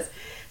really is.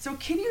 So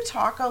can you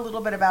talk a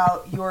little bit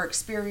about your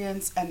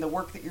experience and the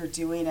work that you're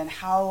doing and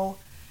how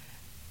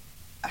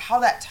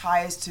that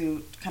ties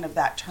to kind of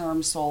that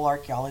term soul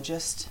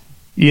archaeologist?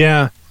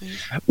 Yeah.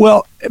 Please?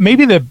 Well,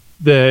 maybe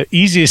the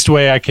easiest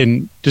way I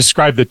can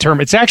describe the term,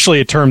 it's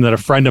actually a term that a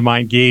friend of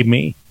mine gave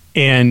me.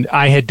 And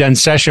I had done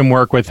session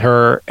work with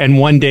her. And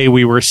one day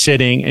we were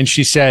sitting and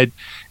she said,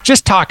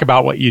 just talk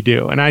about what you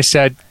do. And I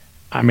said,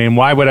 I mean,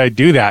 why would I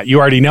do that? You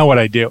already know what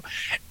I do.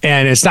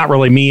 And it's not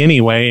really me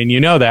anyway. And you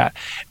know that.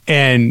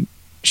 And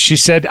she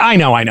said, I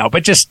know,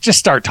 but just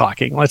start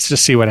talking. Let's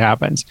just see what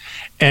happens.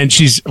 And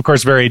she's, of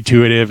course, very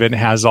intuitive and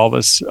has all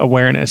this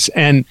awareness.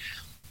 And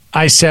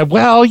I said,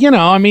 well,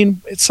 I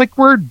mean, it's like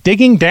we're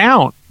digging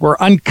down. We're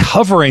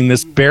uncovering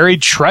this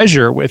buried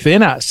treasure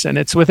within us, and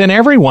it's within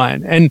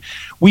everyone. And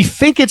we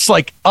think it's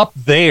like up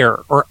there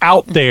or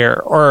out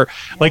there, or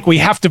like we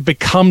have to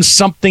become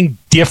something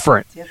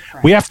different.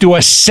 We have to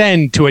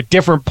ascend to a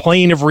different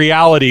plane of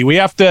reality. We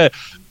have to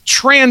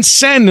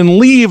transcend and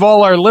leave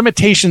all our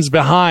limitations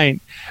behind.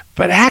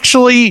 But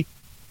actually,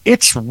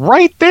 it's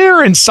right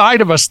there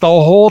inside of us the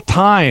whole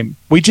time.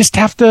 We just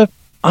have to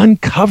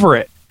uncover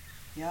it.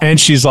 And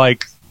she's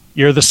like,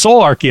 you're the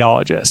soul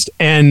archaeologist.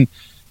 And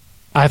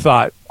I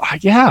thought,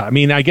 yeah, I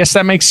mean, I guess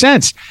that makes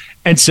sense.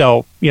 And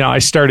so, I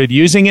started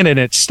using it and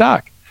it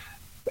stuck.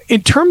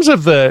 In terms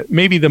of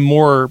maybe the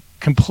more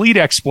complete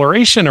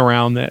exploration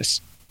around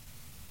this,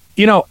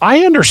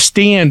 I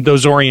understand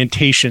those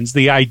orientations,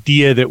 the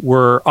idea that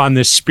we're on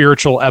this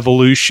spiritual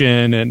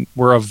evolution and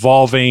we're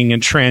evolving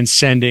and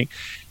transcending.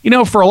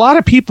 For a lot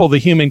of people, the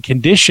human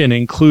condition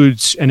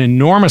includes an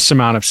enormous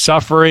amount of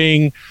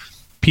suffering.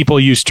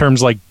 People use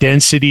terms like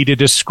density to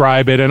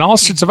describe it and all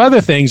sorts of other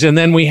things. And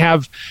then we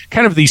have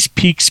kind of these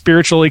peak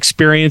spiritual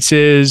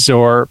experiences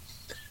or,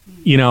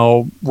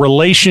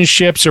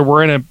 relationships, or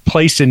we're in a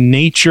place in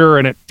nature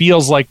and it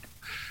feels like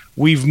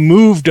we've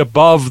moved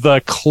above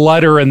the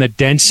clutter and the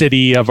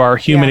density of our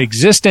human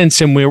existence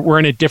and we're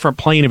in a different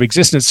plane of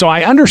existence. So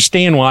I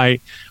understand why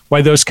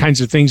those kinds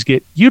of things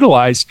get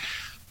utilized.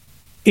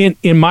 In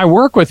my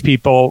work with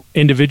people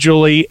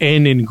individually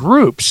and in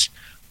groups,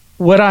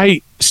 what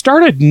I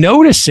started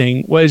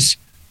noticing was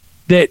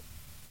that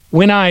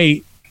when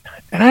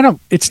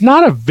it's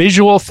not a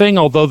visual thing,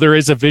 although there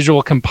is a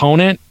visual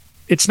component.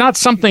 It's not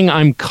something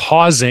I'm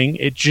causing.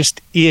 It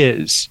just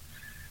is.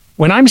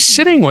 When I'm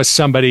sitting with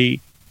somebody,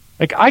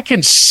 like I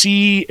can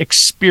see,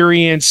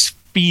 experience,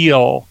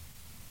 feel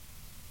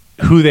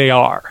who they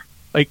are.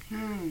 Like,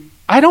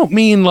 I don't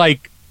mean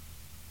like,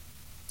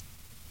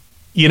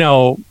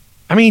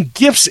 I mean,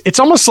 gifts, it's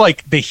almost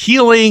like the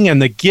healing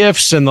and the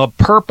gifts and the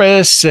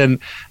purpose and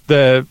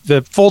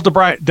the full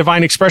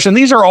divine expression.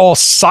 These are all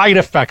side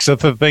effects of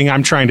the thing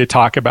I'm trying to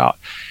talk about.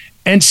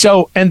 And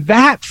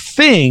that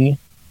thing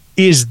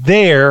is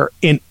there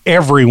in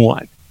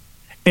everyone.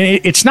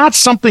 And it's not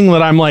something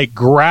that I'm like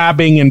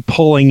grabbing and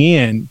pulling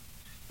in.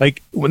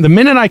 Like the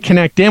minute I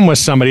connect in with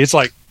somebody, it's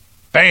like,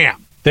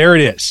 bam, there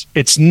it is.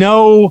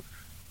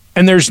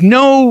 And there's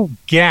no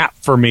gap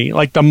for me.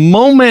 Like the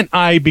moment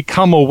I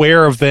become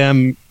aware of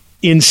them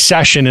in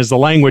session is the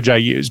language I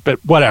use,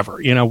 but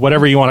whatever you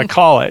want to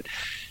call it,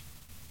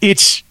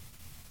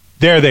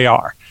 there they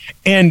are.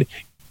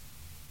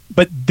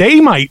 But they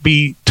might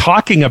be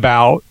talking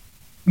about,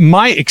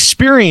 my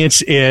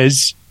experience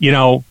is,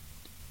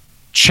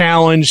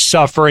 challenge,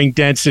 suffering,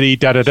 density,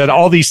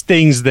 all these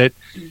things that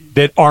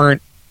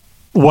aren't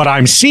what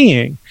I'm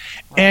seeing.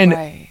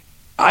 And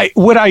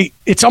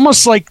it's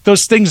almost like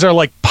those things are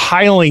like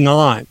piling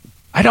on.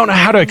 I don't know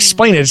how to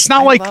explain it. It's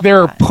not like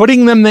they're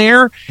putting them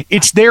there.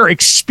 It's their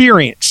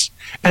experience.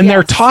 And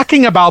they're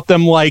talking about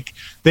them like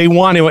they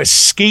want to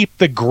escape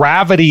the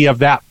gravity of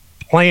that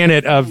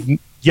planet of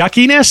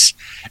yuckiness.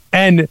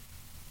 And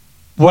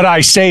what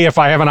I say, if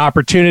I have an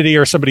opportunity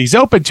or somebody's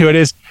open to it,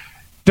 is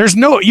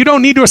you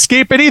don't need to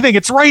escape anything.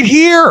 It's right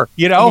here,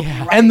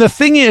 Yeah. And the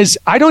thing is,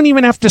 I don't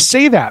even have to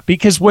say that,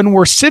 because when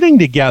we're sitting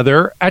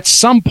together, at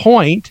some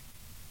point,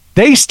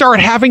 they start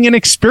having an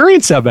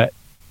experience of it.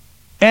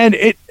 And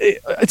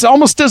it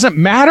almost doesn't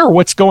matter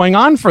what's going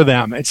on for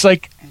them. It's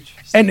like,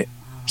 and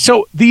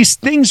so these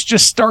things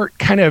just start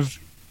kind of,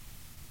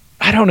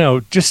 I don't know,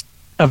 just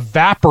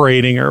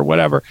evaporating or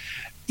whatever.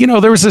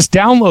 There was this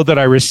download that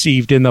I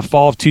received in the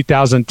fall of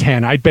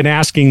 2010. I'd been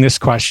asking this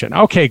question.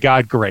 Okay,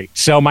 God, great.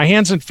 So my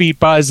hands and feet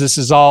buzz. This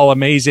is all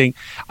amazing.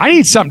 I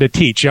need something to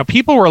teach.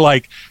 People were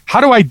like,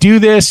 how do I do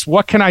this?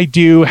 What can I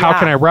do? How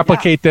can I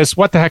replicate this?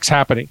 What the heck's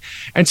happening?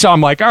 And so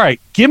I'm like, all right,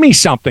 give me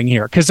something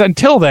here. Because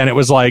until then, it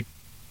was like,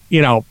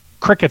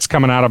 crickets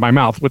coming out of my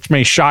mouth, which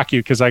may shock you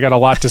because I got a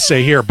lot to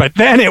say here. But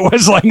then it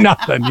was like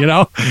nothing,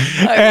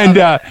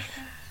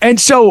 And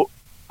so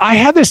I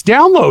had this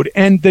download,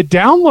 and the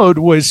download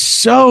was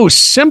so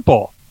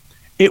simple.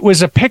 It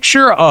was a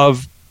picture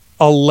of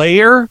a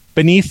layer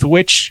beneath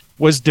which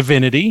was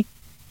divinity.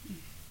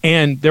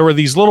 And there were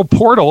these little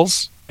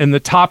portals in the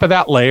top of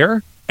that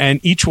layer, and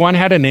each one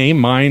had a name.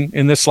 Mine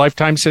in this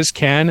lifetime says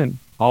Ken, and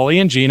Holly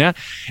and Gina.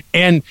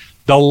 And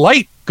the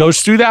light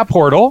goes through that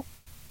portal.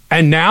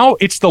 And now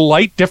it's the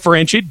light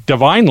differentiated,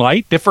 divine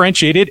light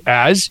differentiated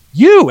as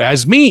you,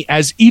 as me,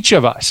 as each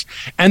of us.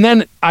 And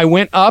then I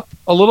went up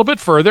a little bit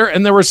further,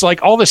 and there was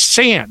like all this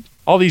sand,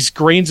 all these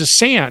grains of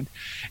sand.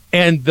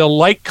 And the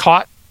light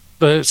caught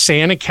the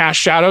sand and cast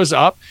shadows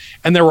up.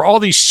 And there were all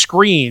these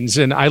screens.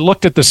 And I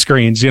looked at the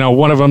screens.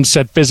 One of them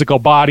said physical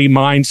body,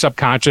 mind,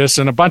 subconscious,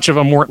 and a bunch of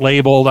them weren't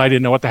labeled. I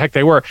didn't know what the heck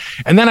they were.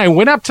 And then I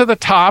went up to the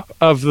top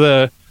of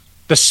the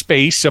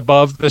space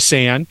above the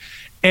sand,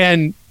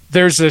 and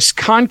there's this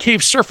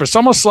concave surface,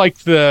 almost like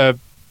the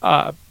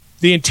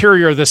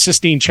interior of the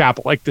Sistine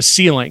Chapel, like the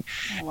ceiling.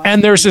 Oh, wow.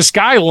 And there's this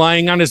guy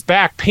lying on his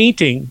back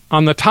painting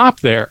on the top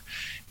there.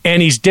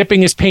 And he's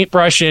dipping his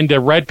paintbrush into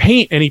red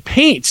paint, and he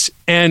paints,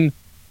 and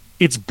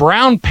it's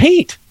brown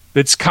paint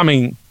that's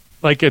coming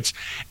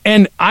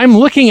and I'm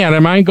looking at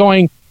him, I'm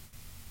going,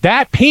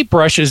 that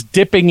paintbrush is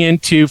dipping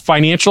into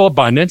financial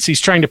abundance.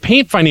 He's trying to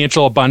paint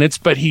financial abundance,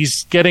 but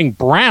he's getting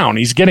brown.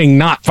 He's getting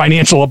not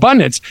financial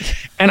abundance.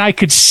 And I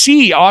could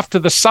see off to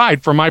the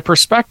side from my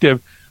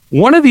perspective,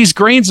 one of these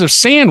grains of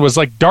sand was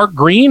like dark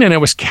green, and it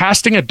was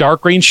casting a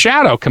dark green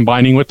shadow,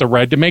 combining with the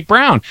red to make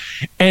brown.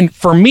 And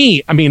for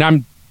me, I mean,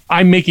 I'm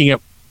making it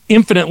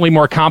infinitely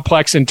more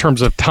complex in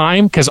terms of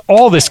time, because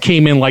all this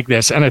came in like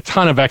this and a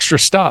ton of extra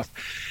stuff.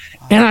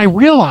 And I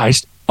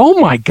realized, oh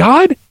my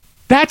God,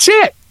 that's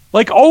it.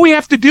 Like, all we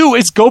have to do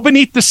is go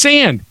beneath the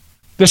sand.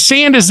 The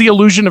sand is the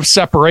illusion of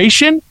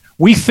separation.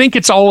 We think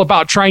it's all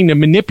about trying to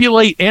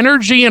manipulate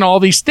energy and all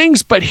these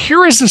things, but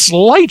here is this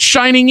light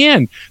shining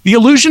in. The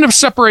illusion of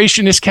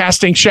separation is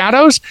casting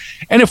shadows.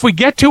 And if we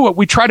get to it,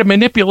 we try to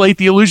manipulate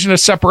the illusion of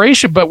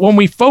separation. But when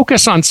we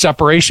focus on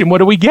separation, what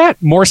do we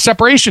get? More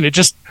separation. It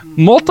just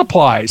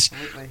multiplies.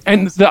 Absolutely.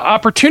 And the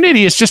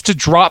opportunity is just to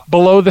drop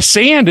below the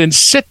sand and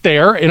sit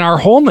there in our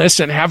wholeness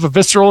and have a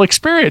visceral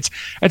experience.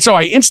 And so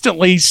I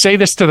instantly say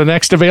this to the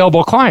next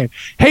available client.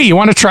 Hey, you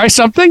want to try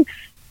something?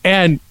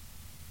 And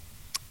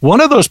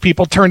one of those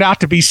people turned out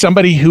to be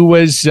somebody who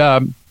was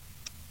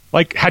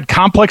had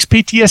complex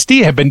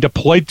PTSD, had been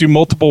deployed through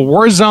multiple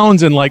war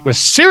zones, and was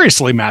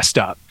seriously messed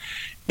up.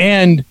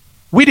 And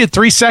we did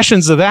 3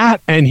 sessions of that,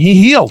 and he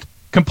healed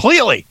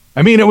completely.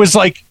 I mean, it was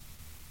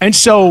and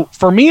so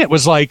for me, it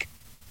was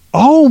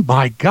oh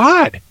my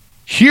God,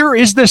 here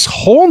is this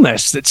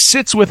wholeness that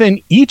sits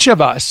within each of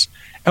us.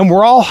 And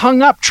we're all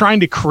hung up trying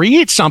to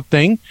create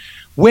something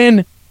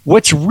when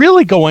what's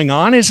really going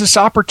on is this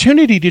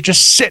opportunity to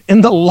just sit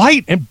in the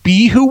light and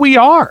be who we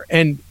are.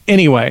 And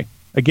anyway,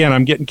 again,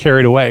 I'm getting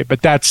carried away,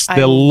 but that's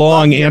the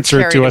long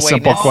answer to a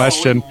simple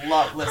question.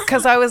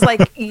 Because I was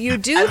like, you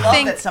do I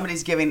think love that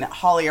somebody's giving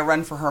Holly a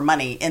run for her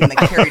money in the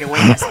carried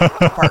awayness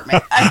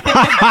department.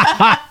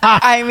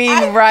 I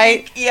mean,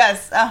 right?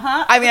 Yes.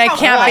 I mean, I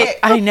can't.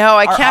 I know.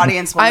 I can't.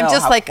 Audience will I'm know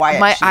just how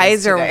my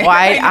eyes are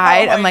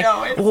wide-eyed. I'm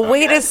like, well,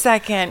 wait a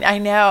second. I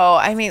know.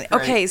 I mean,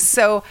 okay,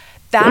 so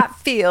that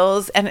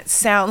feels and it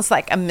sounds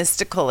like a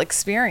mystical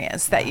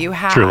experience that you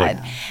had. Truly.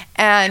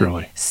 And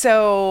Truly.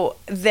 So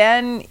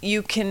then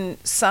you can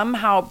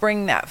somehow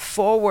bring that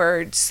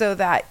forward so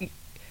that,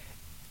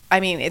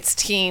 I mean, it's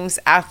teams,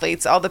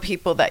 athletes, all the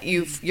people that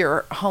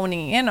you're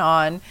honing in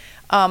on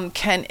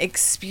can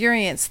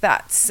experience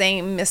that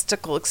same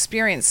mystical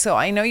experience. So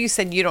I know you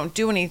said you don't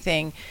do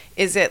anything.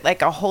 Is it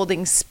like a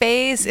holding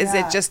space? Yeah. Is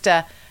it just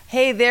a,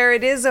 hey, there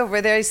it is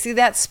over there. You see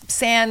that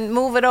sand?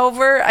 Move it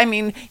over. I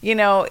mean,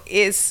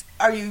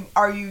 are you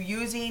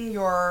using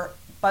your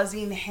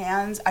buzzing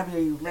hands? I mean, are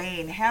you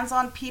laying hands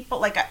on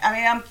people?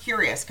 I'm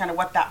curious, kind of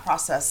what that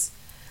process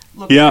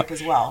looks like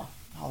as well,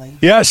 Holly.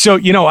 Yeah. So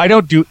I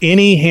don't do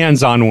any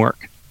hands-on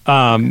work.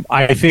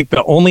 I think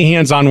the only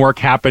hands-on work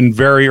happened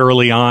very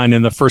early on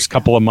in the first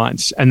couple of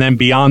months, and then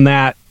beyond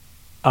that,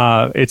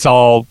 it's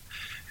all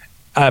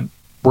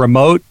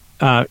remote.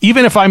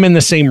 Even if I'm in the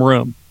same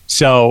room.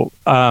 So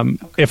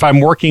if I'm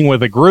working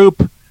with a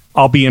group,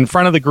 I'll be in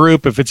front of the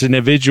group. If it's an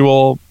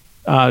individual,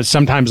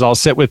 sometimes I'll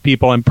sit with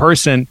people in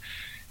person.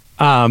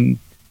 And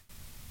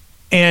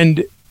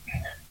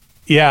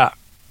yeah,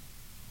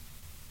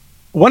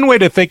 one way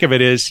to think of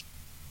it is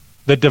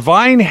the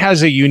divine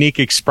has a unique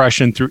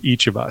expression through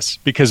each of us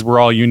because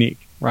we're all unique,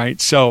 right?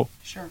 So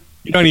sure.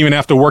 You don't even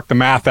have to work the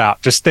math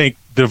out. Just think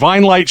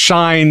divine light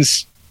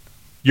shines.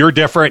 You're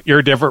different,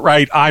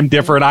 right? I'm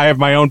different. I have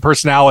my own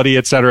personality,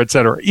 et cetera, et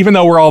cetera. Even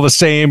though we're all the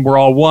same, we're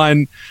all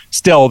one,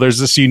 still there's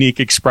this unique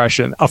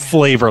expression, a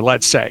flavor,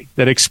 let's say,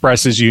 that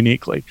expresses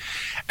uniquely.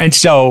 And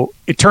so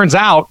it turns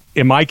out,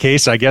 in my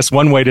case, I guess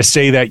one way to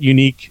say that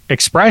unique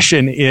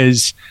expression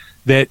is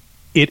that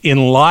it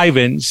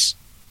enlivens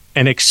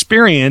an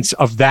experience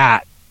of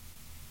that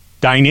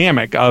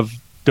dynamic of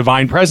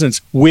divine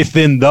presence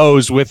within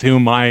those with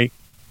whom I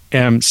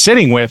am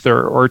sitting with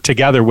or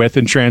together with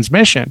in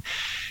transmission.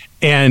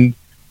 And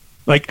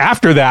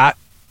after that,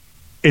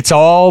 it's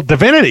all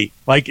divinity.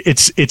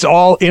 It's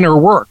all inner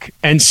work.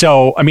 And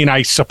so, I mean,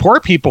 I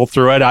support people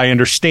through it. I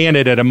understand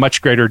it at a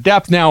much greater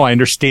depth now. I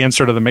understand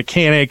sort of the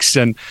mechanics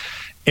and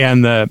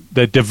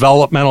the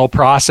developmental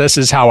process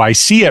is how I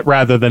see it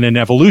rather than an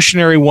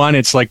evolutionary one.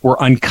 It's like we're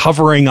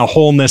uncovering a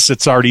wholeness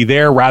that's already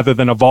there rather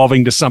than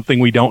evolving to something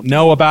we don't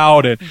know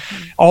about and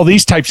all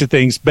these types of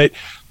things. But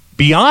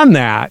beyond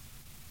that,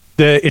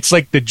 it's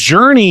like the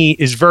journey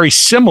is very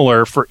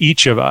similar for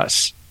each of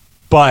us,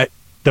 but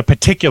the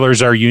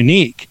particulars are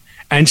unique.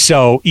 And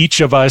so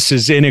each of us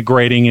is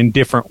integrating in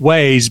different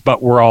ways,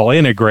 but we're all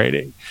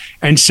integrating.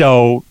 And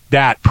so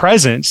that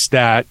presence,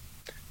 that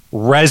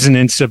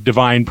resonance of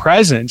divine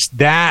presence,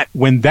 that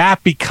when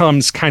that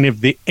becomes kind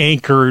of the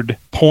anchored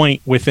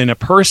point within a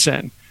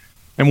person.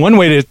 And one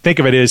way to think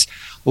of it is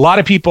a lot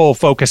of people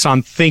focus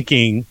on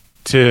thinking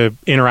to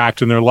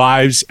interact in their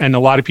lives, and a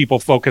lot of people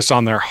focus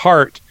on their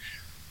heart.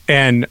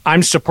 And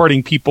I'm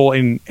supporting people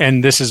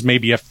and this is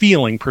maybe a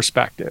feeling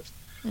perspective.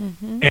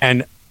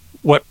 And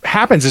what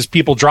happens is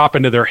people drop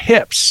into their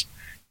hips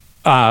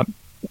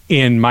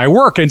in my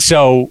work. And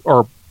so,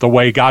 or the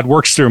way God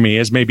works through me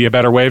is maybe a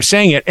better way of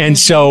saying it. And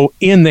so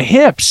in the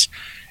hips,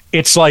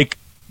 it's like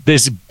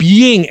this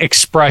being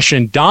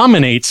expression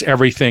dominates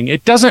everything.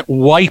 It doesn't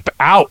wipe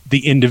out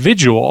the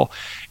individual.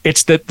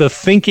 It's that the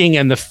thinking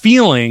and the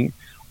feeling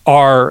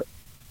are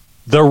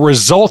the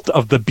result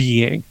of the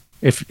being,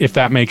 if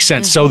that makes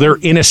sense. So they're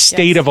in a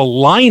state of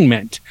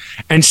alignment.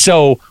 And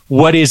so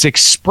what is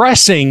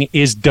expressing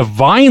is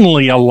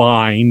divinely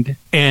aligned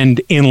and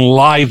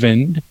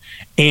enlivened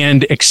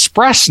and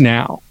expressed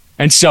now.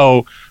 And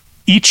so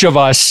each of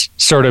us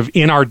sort of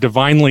in our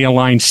divinely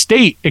aligned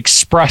state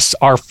express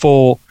our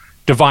full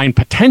divine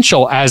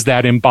potential as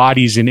that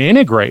embodies and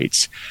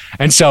integrates.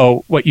 And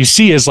so what you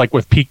see is like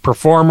with peak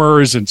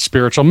performers and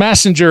spiritual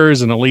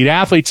messengers and elite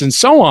athletes and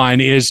so on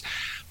is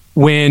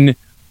when,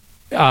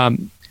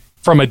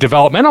 from a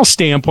developmental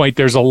standpoint,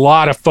 there's a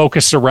lot of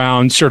focus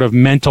around sort of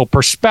mental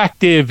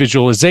perspective,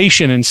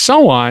 visualization, and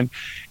so on.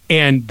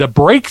 And the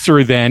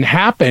breakthrough then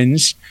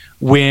happens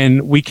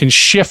when we can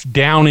shift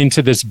down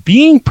into this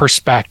being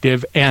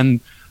perspective,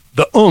 and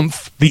the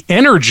oomph, the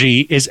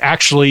energy is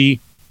actually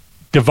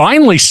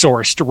divinely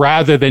sourced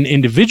rather than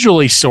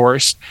individually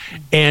sourced.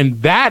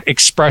 And that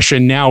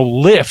expression now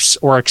lifts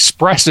or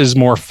expresses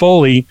more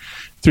fully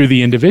through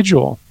the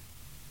individual.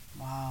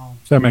 Wow.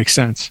 Does that make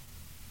sense?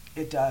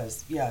 It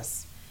does,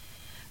 yes.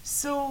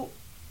 So,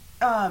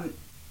 can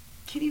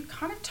you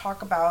kind of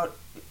talk about,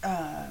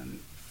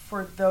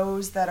 for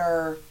those that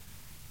are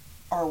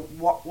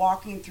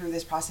walking through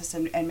this process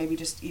and maybe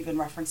just even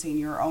referencing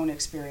your own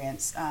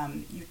experience,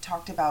 you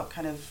talked about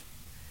kind of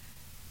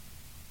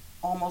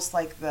almost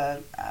like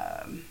what's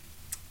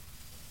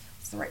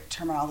the right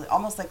terminology?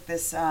 Almost like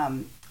this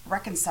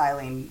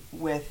reconciling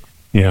with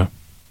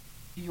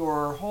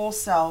your whole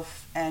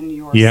self and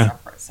your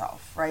separate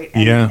self, right?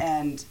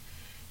 And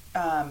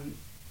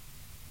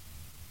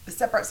the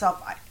separate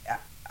self,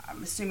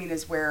 I'm assuming,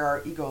 is where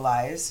our ego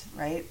lies,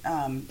 right?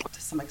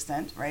 To some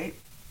extent, right?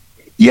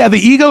 Yeah, the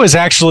ego is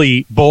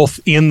actually both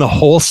in the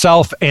whole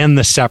self and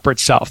the separate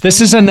self.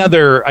 This is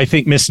another, I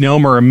think,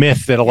 misnomer or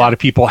myth that a lot of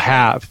people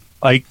have.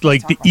 Like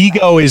the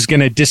ego is going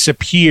to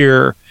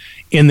disappear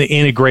in the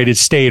integrated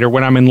state, or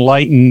when I'm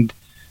enlightened,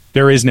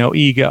 there is no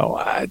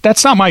ego.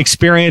 That's not my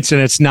experience,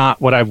 and it's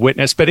not what I've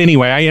witnessed. But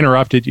anyway, I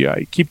interrupted you.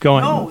 I keep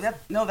going.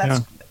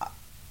 That's.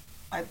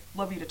 I'd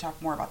love you to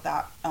talk more about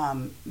that,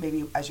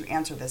 maybe as you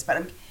answer this. But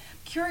I'm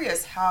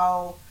curious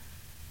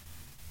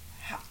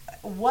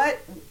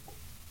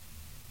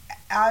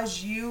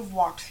as you've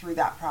walked through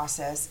that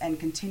process and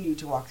continue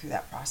to walk through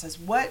that process,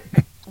 what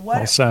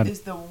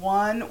is the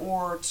one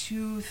or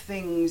two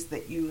things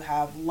that you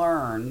have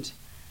learned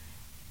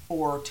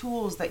or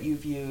tools that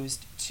you've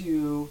used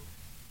to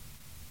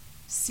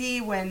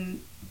see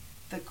when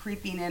the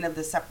creeping in of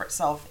the separate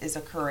self is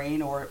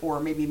occurring, or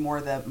maybe more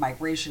the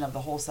migration of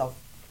the whole self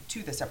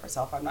to the separate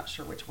self? I'm not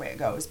sure which way it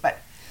goes, but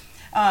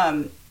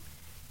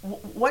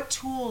what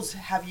tools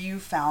have you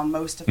found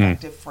most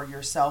effective for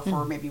yourself,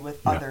 or maybe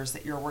with others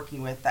that you're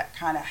working with, that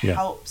kind of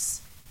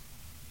helps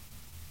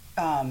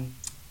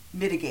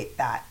mitigate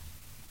that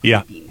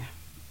creeping?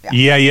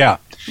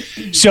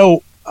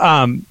 So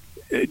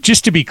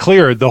just to be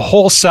clear, the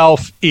whole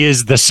self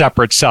is the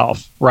separate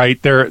self, right?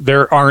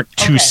 There aren't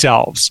two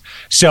selves.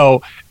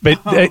 So, but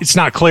it's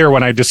not clear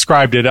when I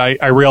described it.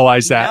 I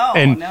realized that.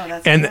 And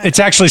it's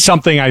actually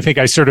something I think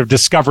I sort of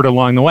discovered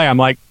along the way. I'm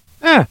like,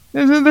 there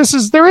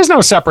is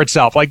no separate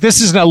self. Like, this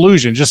is an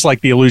illusion, just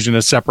like the illusion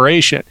of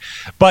separation.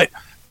 But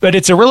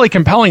it's a really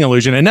compelling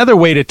illusion. Another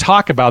way to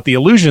talk about the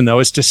illusion, though,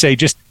 is to say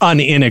just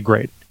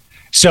unintegrated.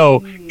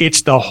 So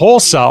it's the whole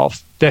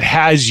self that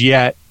has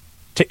yet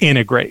to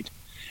integrate.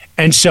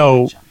 And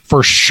so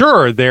for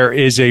sure, there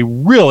is a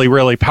really,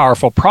 really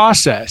powerful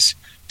process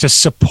to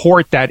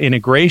support that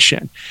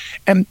integration.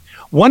 And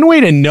one way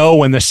to know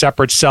when the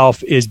separate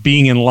self is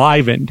being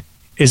enlivened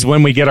is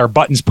when we get our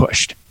buttons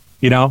pushed.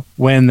 You know,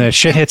 when the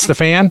shit hits the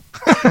fan.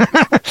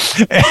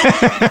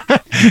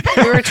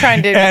 We were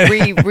trying to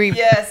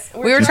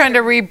we were trying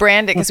to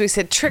rebrand it because we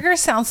said trigger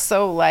sounds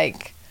so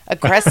like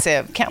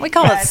aggressive. Can't we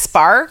call it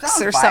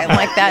sparks or something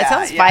like that? It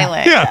sounds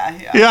violent.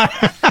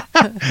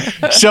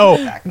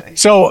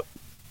 So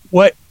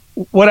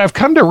what I've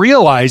come to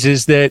realize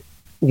is that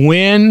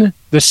when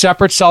the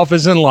separate self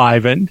is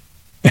enlivened,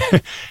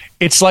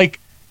 it's like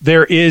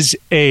there is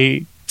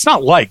a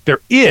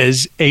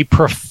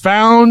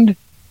profound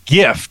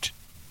gift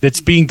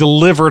that's being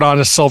delivered on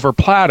a silver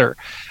platter,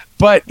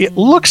 but it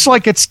looks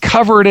like it's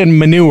covered in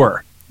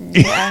manure,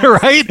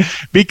 right?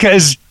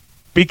 Because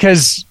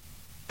because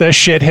the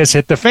shit has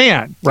hit the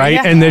fan, right?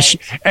 Yeah. And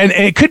and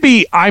it could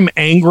be I'm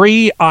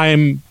angry,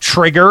 I'm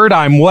triggered,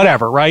 I'm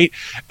whatever, right?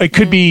 It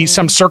could be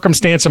some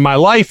circumstance in my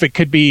life. It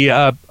could be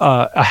a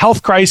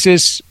health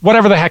crisis,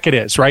 whatever the heck it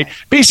is, right?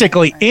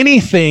 Basically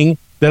anything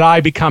that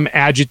I become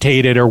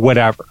agitated or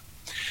whatever.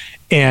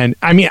 And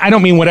I mean, I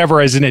don't mean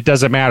whatever as in it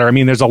doesn't matter. I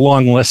mean, there's a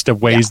long list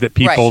of ways that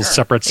people's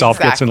separate self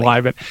gets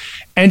enlivened.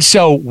 And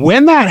so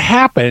when that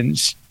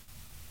happens,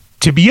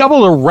 to be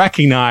able to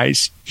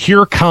recognize,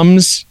 here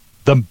comes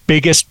the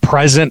biggest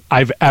present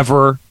I've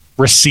ever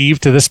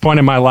received to this point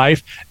in my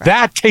life,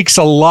 that takes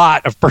a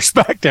lot of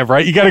perspective,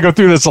 right? You got to go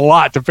through this a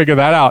lot to figure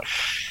that out.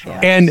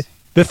 Yes. And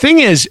the thing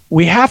is,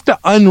 we have to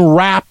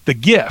unwrap the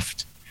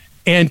gift.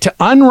 And to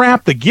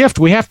unwrap the gift,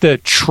 we have to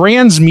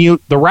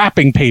transmute the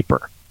wrapping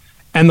paper.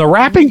 And the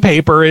wrapping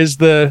paper is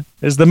the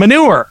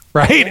manure,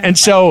 right? And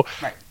so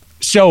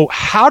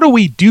how do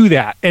we do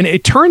that? And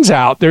it turns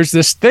out there's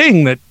this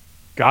thing that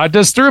God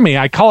does through me.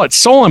 I call it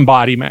soul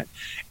embodiment.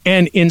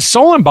 And in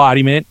soul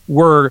embodiment,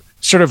 we're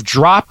sort of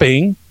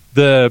dropping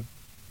the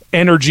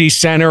energy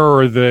center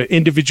or the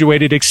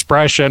individuated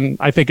expression.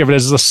 I think of it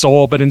as the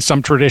soul, but in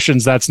some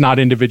traditions, that's not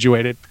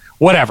individuated.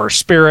 Whatever,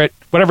 spirit,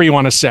 whatever you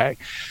want to say.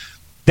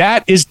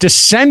 That is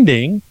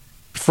descending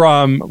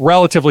from,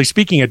 relatively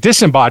speaking, a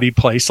disembodied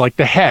place like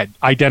the head,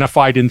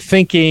 identified in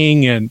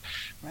thinking and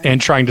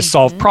trying to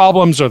solve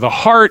problems, or the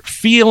heart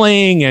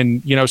feeling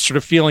and, sort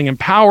of feeling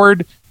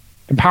empowered.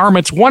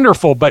 Empowerment's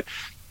wonderful, but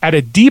at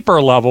a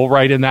deeper level,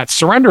 right, in that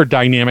surrender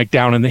dynamic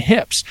down in the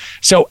hips.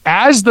 So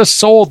as the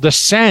soul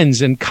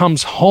descends and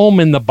comes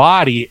home in the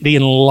body, it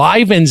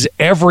enlivens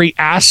every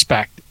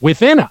aspect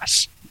within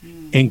us,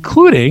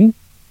 including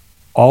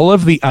all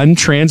of the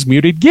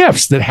untransmuted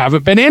gifts that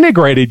haven't been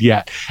integrated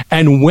yet.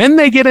 And when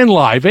they get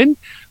enlivened,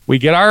 we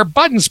get our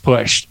buttons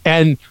pushed.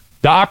 And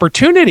the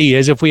opportunity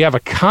is, if we have a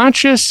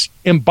conscious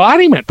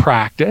embodiment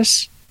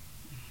practice,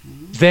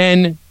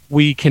 then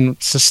we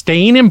can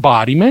sustain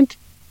embodiment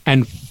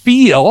and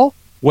feel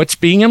what's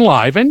being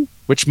enlivened,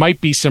 which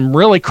might be some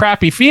really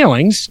crappy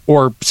feelings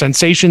or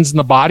sensations in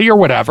the body or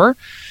whatever.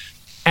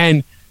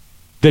 And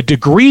the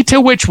degree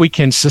to which we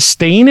can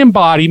sustain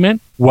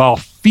embodiment while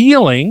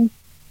feeling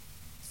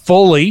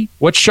fully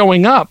what's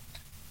showing up,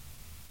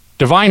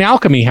 divine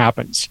alchemy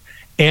happens.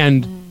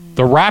 And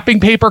the wrapping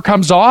paper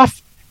comes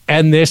off,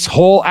 and this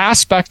whole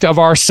aspect of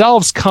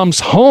ourselves comes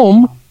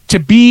home to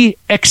be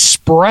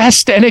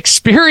expressed and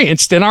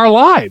experienced in our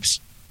lives.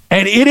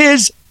 And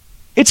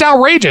it's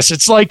outrageous.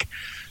 It's like,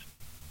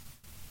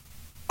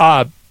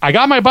 I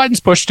got my buttons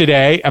pushed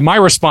today, and my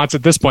response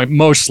at this point,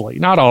 mostly,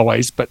 not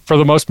always, but for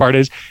the most part,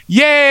 is,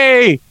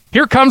 yay,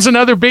 here comes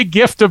another big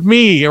gift of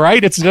me,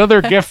 right? It's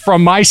another gift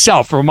from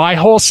myself, from my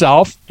whole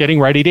self,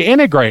 getting ready to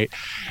integrate.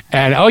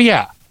 And oh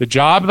yeah, the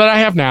job that I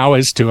have now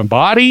is to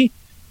embody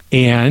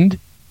and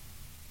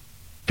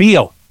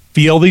feel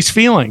these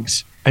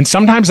feelings. And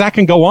sometimes that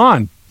can go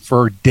on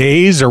for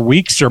days or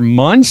weeks or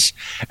months.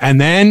 And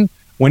then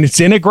when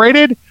it's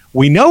integrated,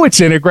 we know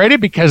it's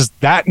integrated because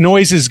that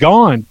noise is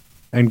gone.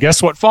 And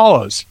guess what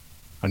follows?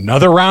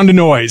 Another round of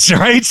noise,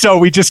 right? So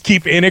we just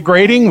keep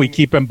integrating, we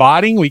keep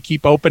embodying, we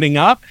keep opening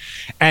up.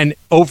 And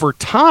over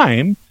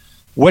time,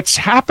 what's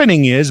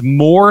happening is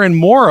more and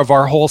more of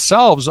our whole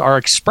selves are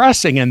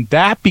expressing, and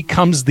that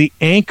becomes the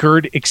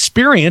anchored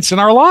experience in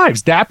our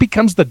lives. That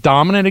becomes the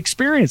dominant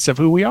experience of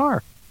who we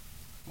are,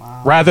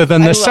 rather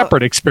than the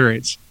separate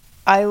experience.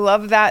 I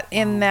love that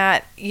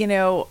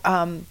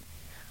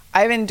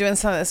I've been doing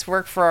some of this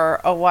work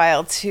for a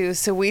while too.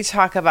 So we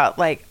talk about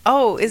like,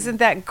 oh, isn't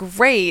that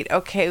great?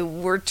 Okay,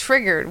 we're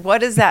triggered.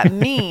 What does that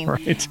mean?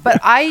 Right. But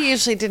I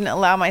usually didn't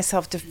allow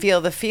myself to feel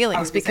the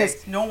feelings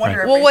because no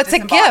wonder. Well, what's a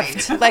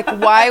gift? Like,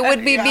 why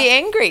would we be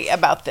angry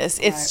about this?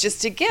 It's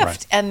just a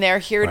gift, and they're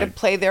here to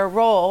play their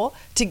role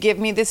to give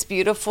me this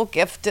beautiful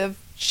gift of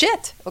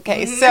shit.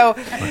 Okay, so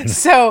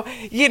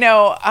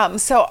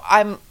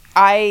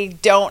I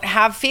don't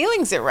have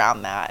feelings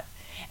around that.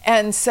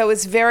 And so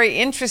it's very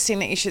interesting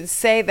that you should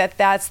say that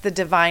that's the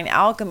divine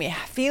alchemy,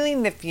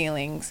 feeling the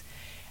feelings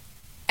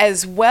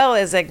as well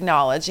as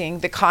acknowledging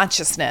the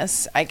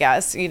consciousness, I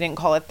guess. You didn't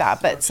call it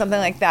that, but something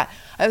like that.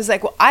 I was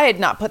like, well, I had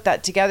not put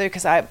that together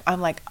because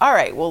I'm like, all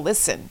right, well,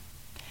 listen,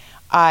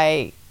 it's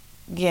a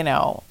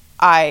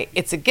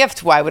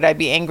gift. Why would I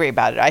be angry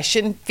about it? I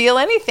shouldn't feel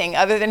anything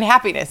other than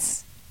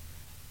happiness,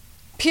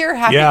 pure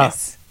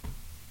happiness.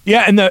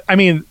 Yeah. And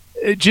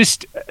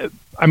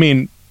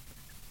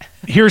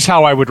here's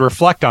how I would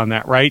reflect on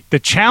that, right? The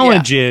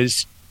challenge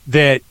is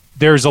that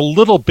there's a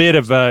little bit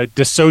of a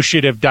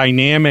dissociative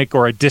dynamic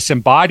or a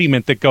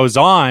disembodiment that goes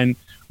on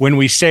when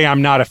we say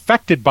I'm not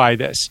affected by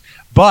this.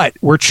 But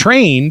we're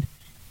trained,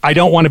 I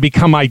don't want to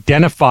become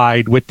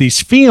identified with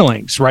these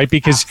feelings, right?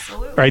 Because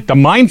right, the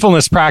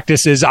mindfulness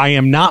practice is I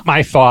am not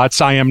my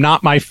thoughts, I am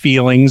not my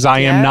feelings, I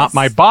am not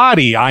my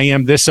body, I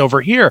am this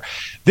over here.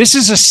 This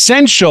is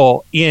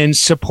essential in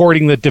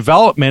supporting the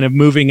development of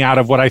moving out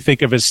of what I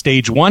think of as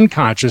stage 1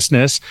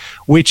 consciousness,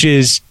 which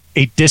is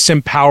a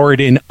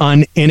disempowered and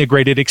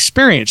unintegrated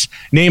experience.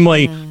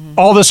 Namely,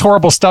 all this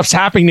horrible stuff's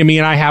happening to me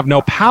and I have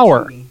no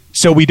power.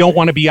 So we don't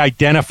want to be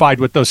identified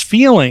with those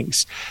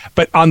feelings.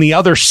 But on the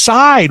other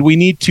side, we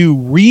need to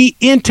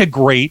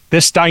reintegrate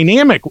this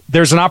dynamic.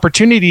 There's an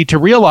opportunity to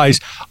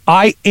realize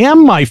I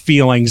am my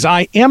feelings,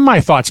 I am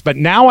my thoughts, but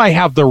now I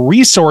have the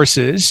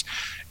resources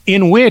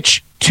in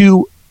which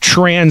to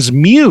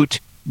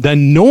transmute the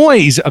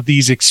noise of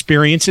these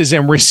experiences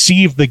and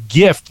receive the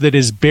gift that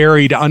is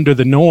buried under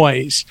the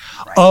noise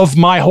of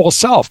my whole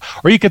self.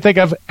 Or you could think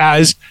of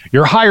as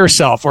your higher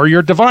self or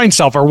your divine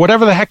self or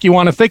whatever the heck you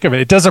want to think of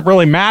it. It doesn't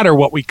really matter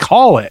what we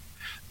call it.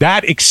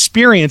 That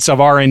experience of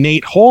our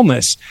innate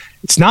wholeness,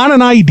 it's not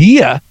an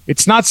idea.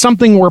 It's not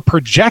something we're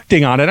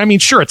projecting on it. I mean,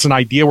 sure, it's an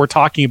idea. We're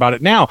talking about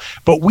it now,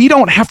 but we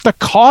don't have to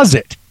cause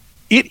it.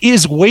 It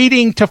is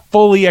waiting to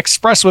fully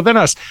express within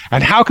us.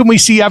 And how can we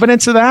see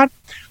evidence of that?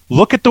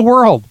 Look at the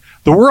world.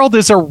 The world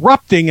is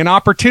erupting in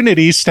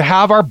opportunities to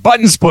have our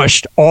buttons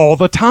pushed all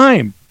the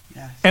time.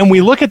 Yes. And we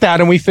look at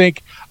that and we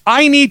think,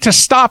 I need to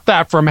stop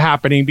that from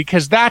happening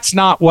because that's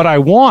not what I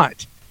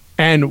want.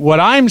 And what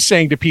I'm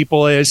saying to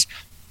people is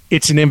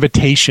it's an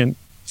invitation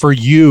for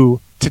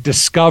you to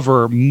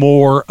discover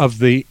more of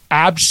the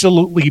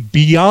absolutely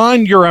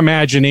beyond your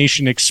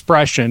imagination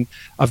expression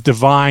of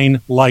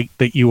divine light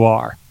that you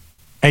are.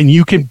 And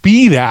you can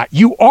be that.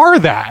 You are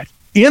that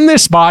in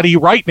this body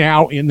right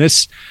now, in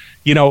this,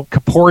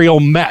 corporeal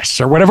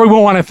mess or whatever we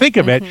want to think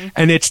of it.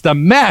 And it's the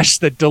mess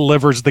that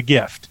delivers the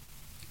gift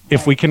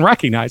if we can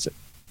recognize it.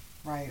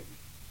 Right.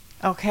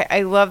 Okay.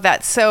 I love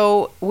that.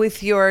 So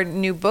with your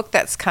new book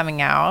that's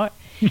coming out,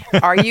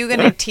 are you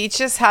going to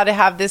teach us how to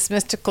have this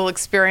mystical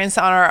experience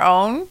on our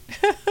own?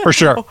 For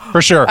sure.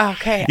 For sure.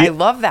 Okay. I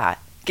love that.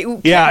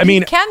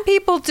 Can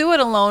people do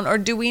it alone, or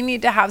do we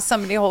need to have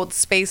somebody hold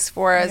space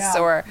for us,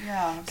 or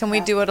can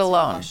we do it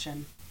alone?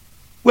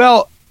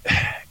 Well,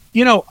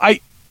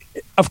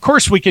 of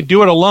course we can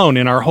do it alone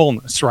in our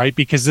wholeness, right?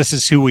 Because this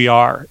is who we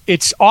are.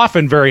 It's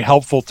often very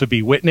helpful to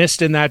be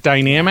witnessed in that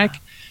dynamic.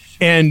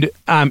 And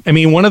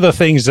one of the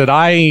things that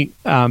I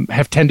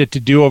have tended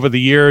to do over the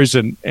years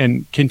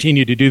and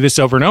continue to do this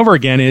over and over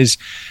again is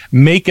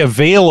make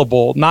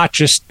available not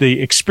just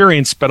the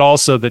experience, but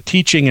also the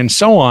teaching and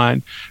so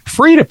on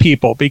free to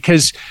people,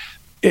 because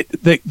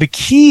the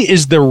key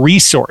is the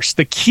resource.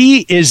 The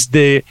key is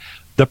the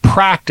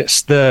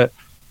practice, the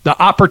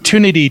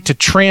opportunity to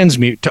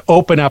transmute, to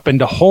open up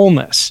into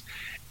wholeness.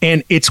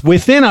 And it's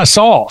within us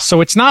all.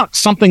 So it's not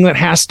something that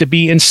has to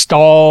be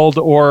installed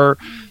or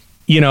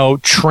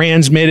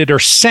transmitted or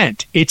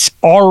sent. It's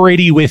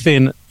already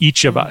within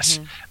each of us.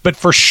 But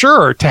for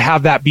sure, to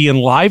have that be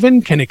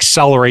enlivened can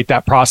accelerate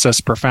that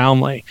process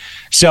profoundly.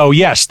 So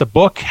yes, the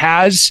book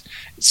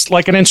it's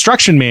like an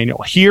instruction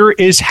manual. Here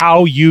is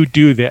how you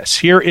do this.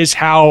 Here is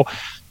how,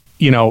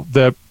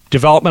 the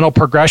developmental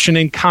progression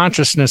in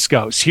consciousness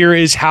goes. Here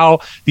is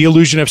how the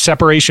illusion of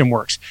separation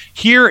works.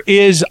 Here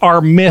is our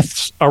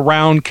myths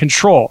around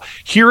control.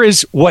 Here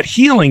is what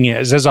healing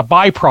is as a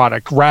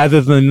byproduct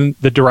rather than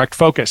the direct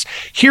focus.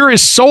 Here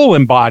is soul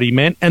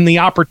embodiment and the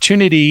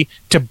opportunity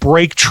to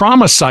break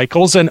trauma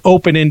cycles and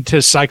open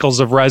into cycles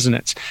of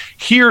resonance.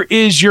 Here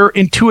is your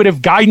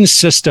intuitive guidance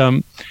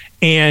system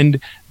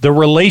and the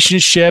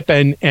relationship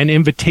and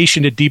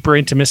invitation to deeper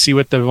intimacy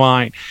with the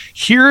divine.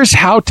 Here's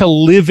how to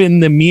live in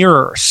the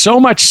mirror,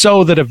 so much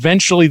so that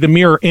eventually the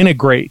mirror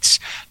integrates.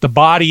 The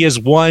body is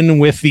one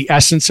with the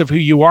essence of who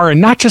you are, and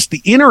not just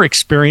the inner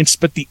experience,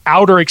 but the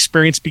outer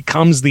experience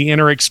becomes the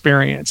inner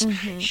experience.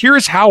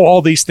 Here's how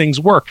all these things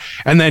work.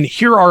 And then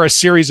here are a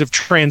series of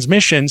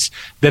transmissions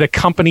that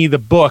accompany the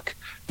book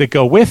that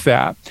go with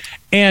that.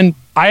 And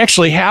I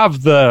actually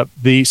have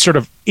the sort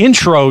of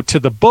intro to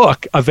the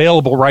book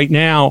available right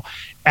now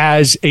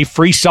as a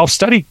free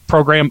self-study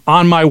program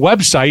on my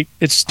website.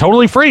 It's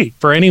totally free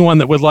for anyone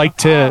that would like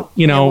to,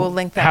 we'll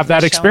link that have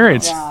that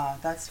experience. Yeah,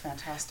 that's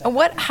fantastic.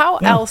 How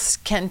else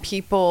can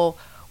people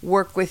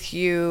work with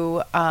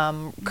you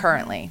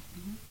currently?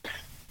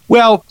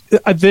 Well,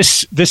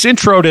 this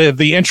intro to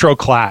the intro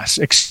class,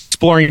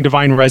 Exploring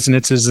Divine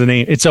Resonance is the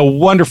name. It's a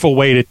wonderful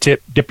way to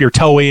dip your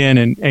toe in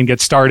and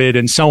get started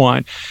and so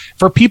on.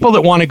 For people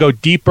that want to go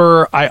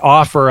deeper, I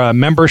offer a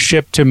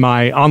membership to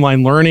my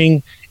online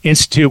learning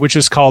institute, which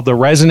is called the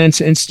Resonance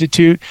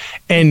Institute.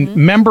 And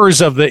members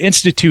of the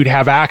institute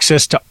have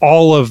access to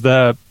all of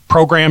the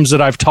programs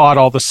that I've taught,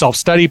 all the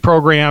self-study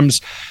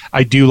programs.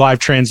 I do live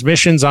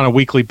transmissions on a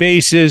weekly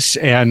basis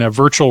and a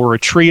virtual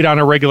retreat on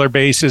a regular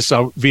basis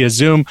via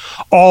Zoom.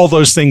 All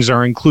those things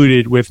are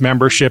included with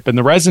membership in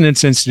the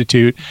Resonance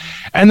Institute.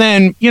 And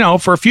then,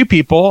 for a few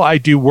people, I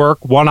do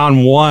work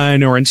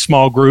one-on-one or in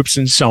small groups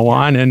and so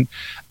on. And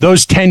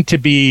those tend to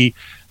be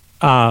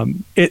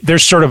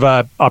there's sort of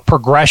a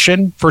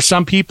progression for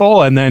some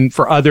people. And then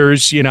for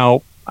others,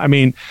 the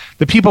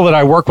people that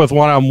I work with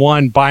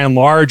one-on-one, by and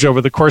large, over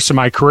the course of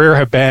my career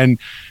have been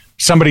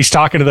somebody's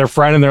talking to their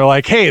friend and they're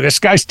like, hey, this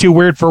guy's too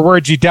weird for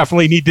words. You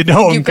definitely need to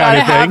know him, kind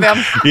of thing.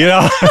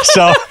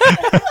 So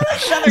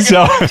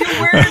too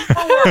weird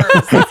for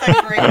words. That's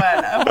a great one.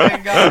 Oh my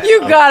God.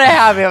 You got to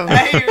have him.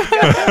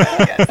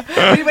 Yes.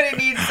 Anybody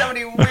needs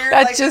somebody weird,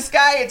 like this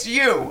guy, it's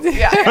you.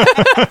 Yeah.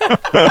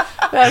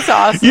 That's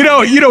awesome. You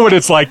know what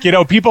it's like.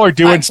 People are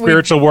doing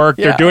spiritual work,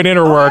 they're doing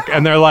inner work,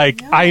 and they're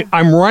like,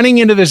 I'm running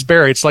into this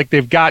barrier. It's like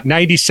they've got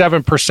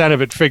 97%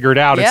 of it figured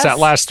out. It's that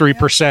last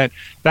 3%.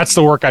 That's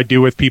the work I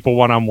do with people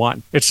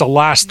one-on-one. It's the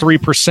last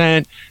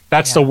 3%.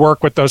 That's the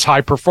work with those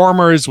high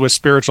performers, with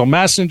spiritual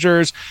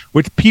messengers,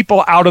 with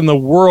people out in the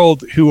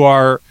world who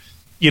are,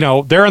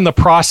 they're in the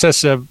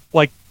process of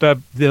like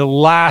the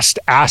last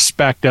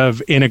aspect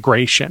of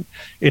integration.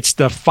 It's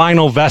the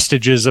final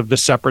vestiges of the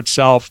separate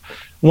self.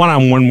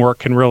 One-on-one work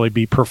can really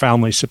be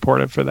profoundly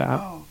supportive for that.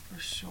 Oh, for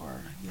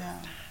sure. Yeah,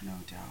 no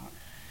doubt.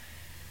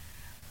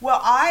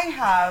 Well, I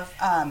have,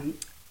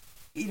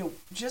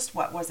 just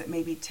what was it,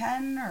 maybe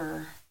 10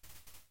 or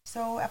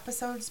so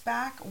episodes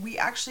back, we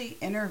actually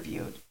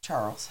interviewed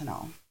Charles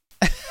Hannell.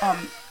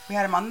 We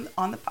had him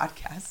on the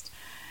podcast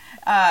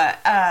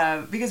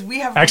because we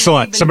have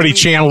excellent. Somebody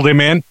channeled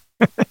him in.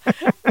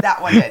 That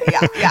one did,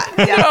 yeah.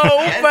 No,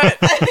 but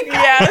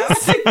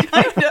yes,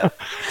 kind of.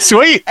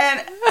 Sweet.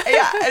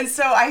 And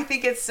so I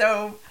think it's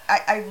so.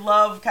 I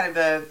love kind of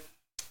the.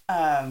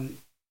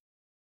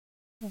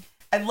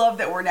 I love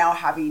that we're now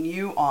having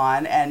you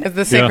on, and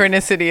the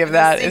synchronicity of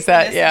that is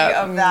that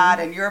of that,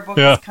 and your book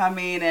is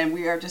coming, and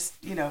we are just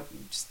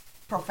just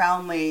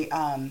profoundly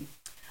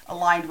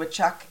aligned with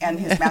Chuck and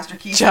his master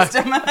key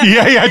system.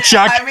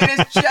 Chuck. I mean,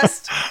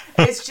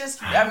 it's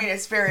just. I mean,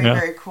 it's very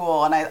very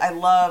cool, and I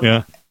love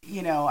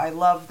I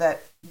love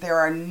that there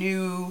are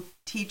new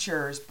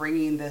teachers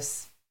bringing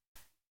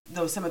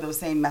some of those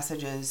same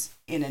messages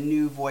in a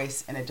new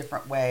voice in a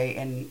different way,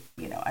 and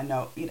I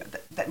know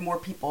that more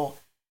people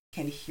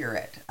can hear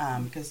it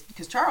because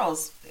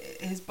Charles,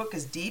 his book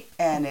is deep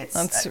and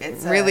it's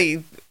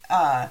really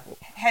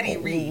heady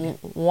read,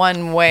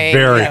 one way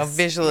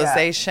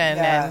visualization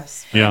and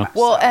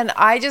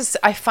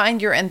I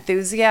find your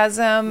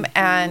enthusiasm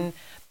and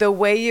the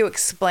way you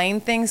explain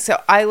things.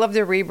 So I love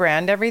to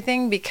rebrand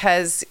everything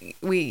because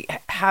we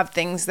have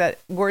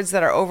words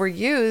that are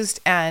overused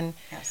and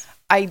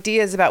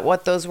ideas about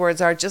what those words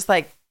are, just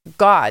like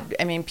God.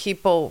 I mean,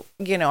 people,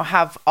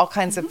 have all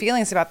kinds of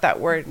feelings about that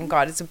word, and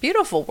God is a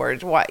beautiful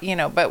word. But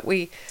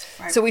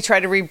so we try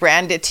to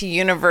rebrand it to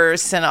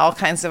universe and all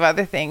kinds of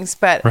other things.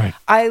 But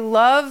I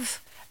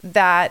love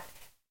that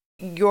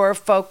your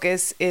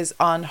focus is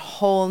on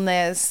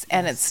wholeness,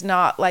 and it's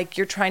not like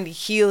you're trying to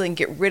heal and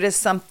get rid of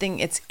something.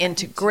 It's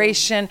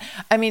integration.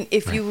 I mean,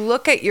 if you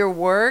look at your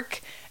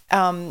work,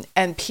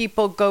 and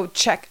people go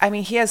check. I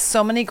mean, he has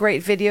so many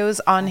great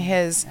videos on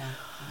his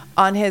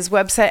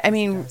website. I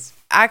mean,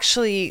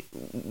 actually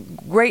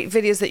great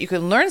videos that you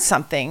can learn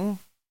something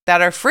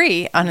that are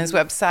free on his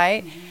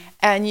website.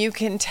 And you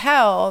can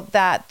tell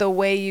that the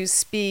way you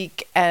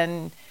speak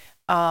and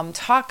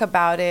talk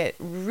about it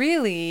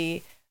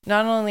really,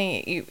 not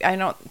only, I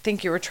don't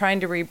think you were trying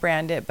to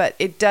rebrand it, but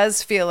it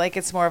does feel like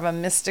it's more of a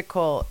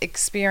mystical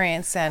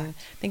experience. And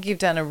I think you've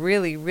done a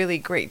really, really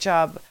great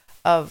job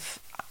of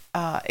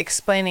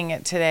explaining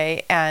it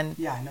today. And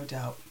no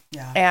doubt.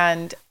 Yeah.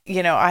 And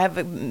I have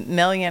a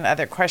million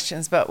other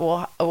questions, but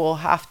we'll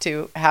have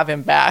to have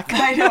him back.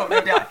 I know,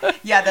 no doubt.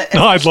 Yeah.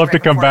 I'd love to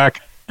come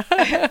back.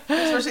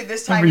 Especially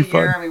this time of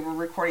year. I mean, we're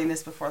recording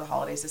this before the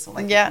holidays. This will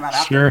come out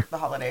after the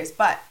holidays.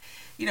 But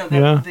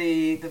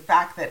the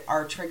fact that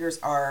our triggers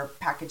are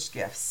packaged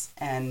gifts,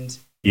 and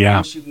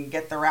once you can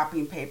get the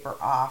wrapping paper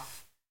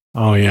off.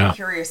 Oh yeah. Be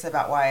curious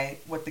about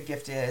what the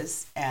gift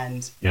is,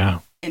 and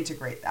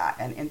integrate that,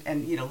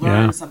 and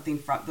learn something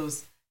from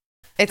those.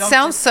 It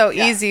sounds so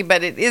easy,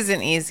 but it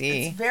isn't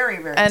easy. It's very,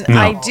 very and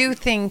difficult. I do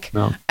think,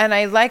 and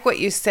I like what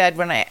you said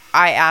when I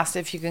asked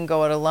if you can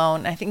go it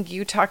alone. I think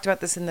you talked about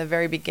this in the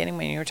very beginning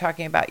when you were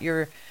talking about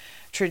your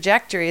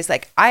trajectories.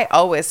 Like, I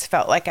always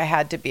felt like I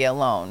had to be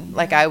alone.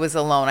 Like I was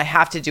alone. I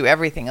have to do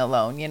everything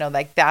alone.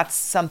 Like that's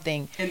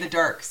something. In the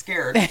dark,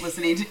 scared,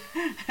 listening to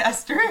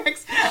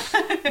Asterix.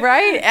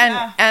 Right?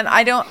 And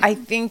I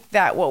think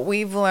that what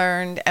we've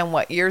learned and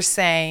what you're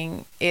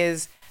saying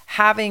is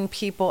having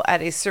people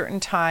at a certain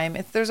time,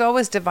 there's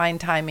always divine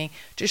timing,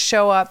 to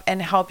show up and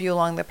help you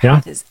along the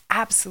path is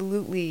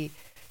absolutely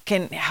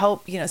can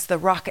help. It's the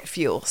rocket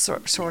fuel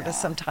sort of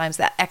sometimes,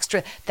 that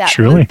extra, that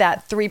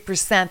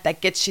 3%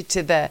 that gets you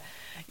to the,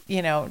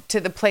 to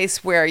the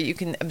place where you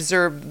can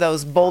observe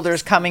those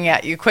boulders coming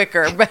at you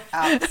quicker. But,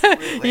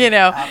 absolutely.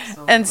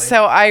 Absolutely. And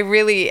so I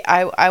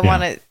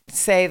want to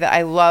say that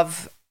I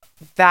love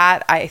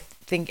that. I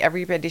think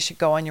everybody should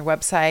go on your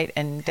website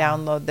and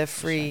download the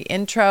free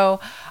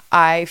intro.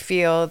 I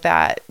feel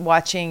that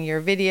watching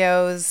your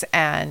videos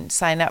and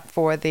sign up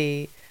for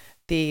the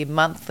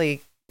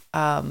monthly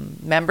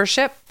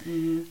membership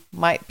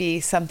might be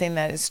something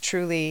that is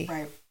truly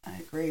right.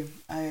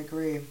 I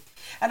agree,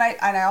 and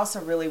I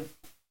also really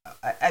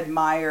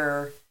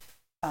admire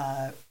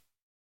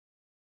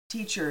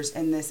teachers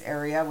in this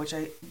area, which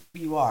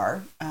you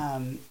are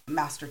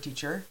master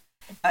teacher.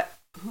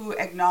 Who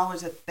acknowledge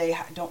that they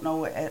don't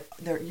know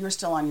you're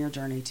still on your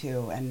journey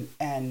too,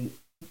 and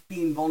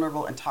being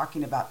vulnerable and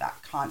talking about that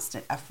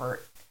constant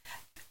effort.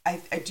 I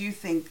do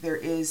think there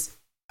is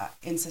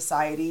in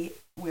society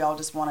we all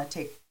just want to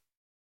take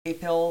a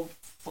pill,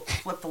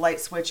 flip the light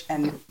switch,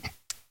 and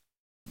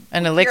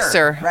an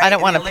elixir. Right? I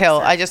don't want a pill.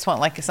 I just want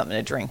like something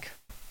to drink.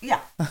 Yeah,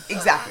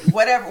 exactly.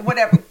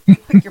 Whatever. You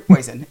pick your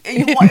poison.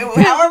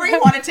 However you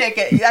want to take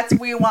it.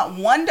 We want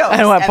one dose. I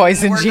don't want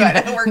poison,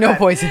 Gina. No good.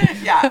 poison.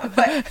 Yeah,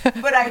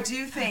 but I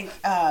do think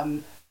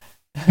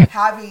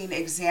having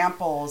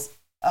examples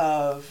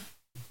of,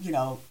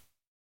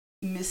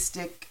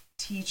 mystic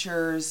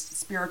teachers,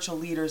 spiritual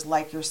leaders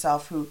like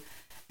yourself who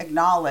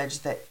acknowledge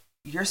that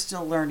you're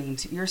still learning,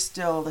 you're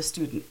still the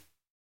student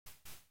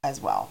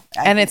as well.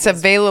 And it's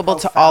available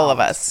to all of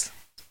us.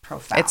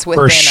 Profound. It's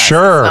within us.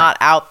 Sure. It's not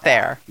out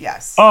there.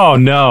 Yes. Oh,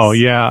 no.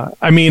 Yeah.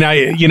 I mean,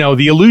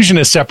 the illusion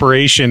of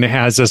separation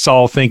has us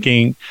all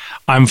thinking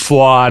I'm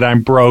flawed,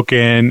 I'm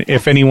broken.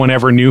 If anyone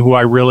ever knew who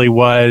I really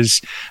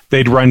was,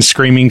 they'd run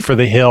screaming for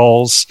the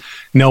hills.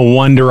 No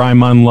wonder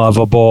I'm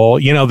unlovable.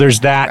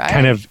 There's that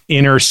kind of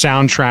inner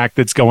soundtrack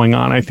that's going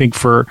on, I think,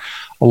 for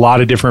a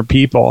lot of different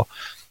people.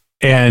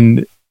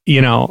 And,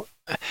 yeah,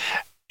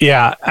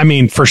 I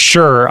mean, for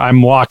sure,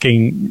 I'm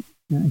walking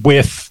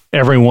with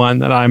everyone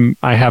that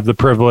I have the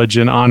privilege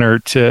and honor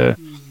to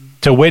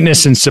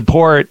witness and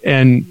support.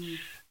 And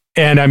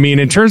I mean,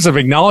 in terms of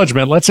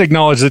acknowledgement, let's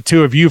acknowledge the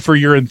two of you for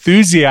your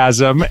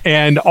enthusiasm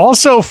and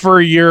also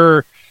for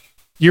your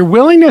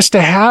willingness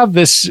to have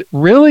this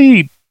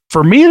really,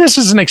 for me, this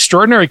is an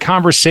extraordinary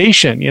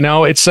conversation.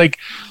 It's like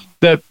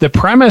the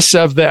premise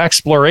of the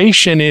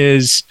exploration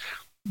is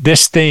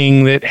this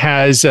thing that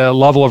has a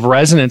level of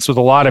resonance with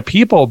a lot of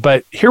people,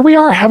 but here we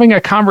are having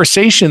a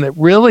conversation that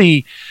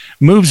really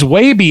moves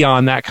way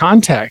beyond that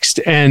context.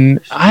 And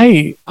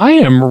I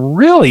am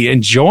really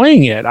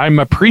enjoying it. I'm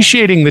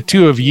appreciating the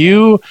two of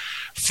you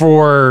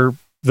for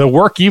the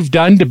work you've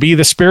done to be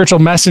the spiritual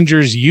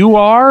messengers you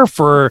are,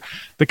 for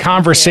the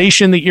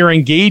conversation that you're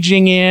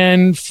engaging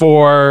in,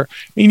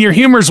 your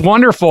humor's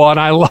wonderful. And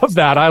I love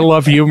that. I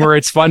love humor.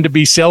 It's fun to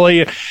be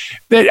silly.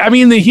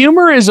 The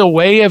humor is a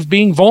way of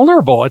being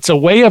vulnerable. It's a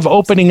way of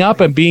opening up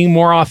and being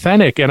more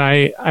authentic. And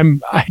I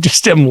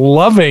just am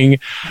loving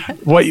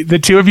what the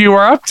two of you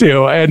are up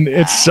to. And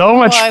it's so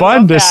much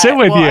fun to sit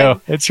with you.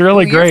 It's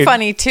really great. You're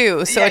funny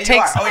too. So it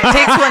takes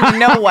one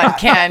no one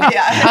can.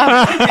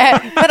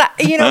 But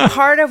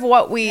part of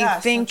what we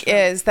think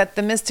is that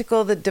the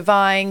mystical, the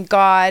divine,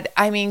 God,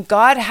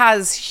 God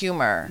has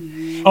humor.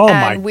 Oh,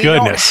 and my we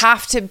goodness. don't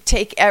have to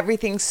take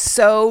everything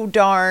so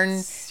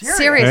darn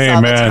serious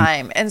all the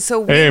time. And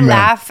so we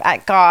laugh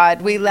at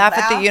God. We laugh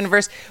at the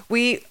universe.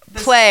 We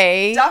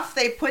play. Stuff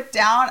they put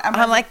down.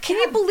 I'm like, can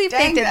you believe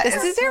they did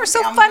this? They were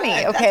so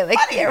funny. Okay,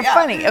 they're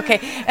funny. Okay.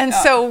 And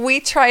so we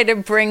try to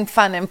bring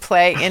fun and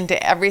play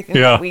into everything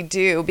that we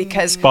do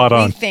because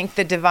we think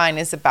the divine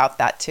is about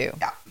that too.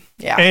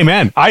 Yeah.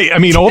 Amen. I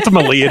mean,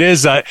 ultimately, it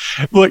is.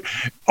 Look,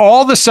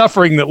 all the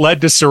suffering that led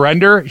to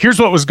surrender. Here's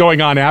what was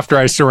going on after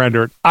I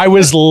surrendered. I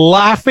was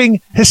laughing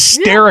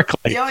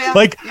hysterically.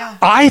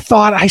 I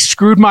thought I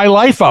screwed my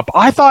life up.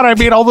 I thought I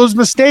made all those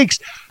mistakes.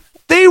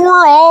 They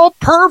were all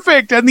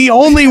perfect. And the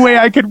only way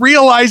I could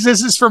realize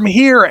this is from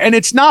here. And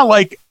it's not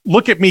like,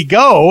 look at me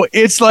go.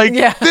 It's like,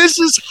 this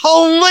is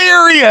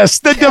hilarious.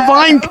 The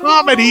divine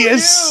comedy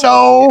is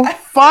so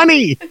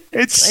funny.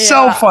 It's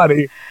so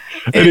funny.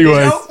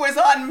 Anyway, the joke was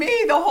on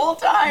me the whole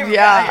time.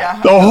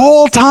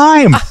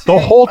 The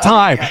whole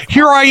time.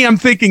 Here I am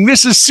thinking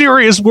this is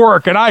serious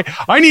work, and I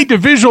need to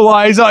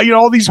visualize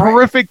all these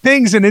horrific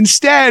things, and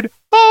instead,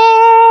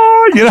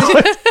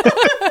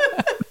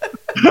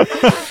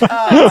 That's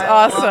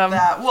awesome.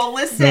 Well,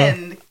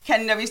 listen,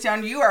 Ken W.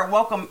 Stone, you are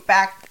welcome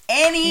back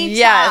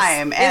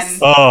anytime.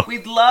 Yes. And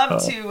we'd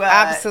love to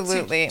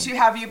absolutely to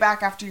have you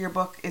back after your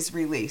book is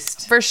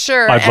released. For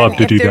sure. I'd love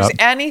to do that. If there's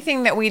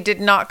anything that we did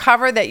not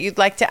cover that you'd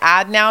like to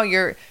add now,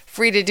 you're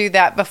free to do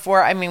that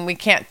before. I mean, we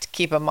can't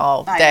keep them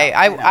all day.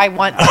 I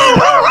want to.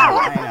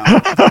 I know.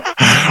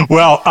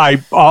 Well,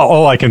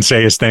 all I can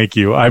say is thank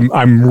you.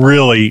 I'm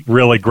really,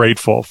 really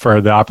grateful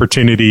for the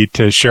opportunity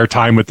to share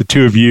time with the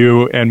two of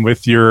you and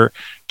with your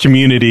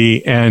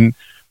community and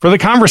for the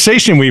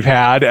conversation we've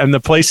had and the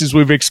places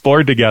we've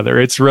explored together.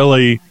 It's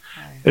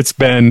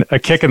been a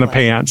kick in the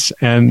pants,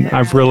 and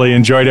I've really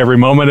enjoyed every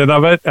moment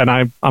of it. And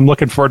I'm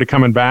looking forward to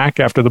coming back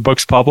after the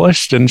book's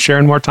published and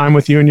sharing more time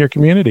with you and your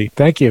community.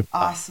 Thank you.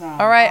 Awesome.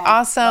 All right.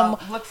 Awesome.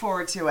 Well, look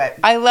forward to it.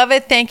 I love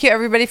it. Thank you,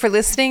 everybody, for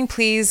listening.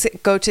 Please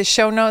go to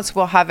show notes.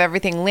 We'll have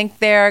everything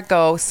linked there.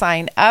 Go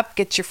sign up.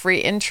 Get your free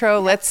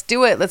intro. Let's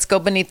do it. Let's go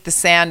beneath the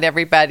sand,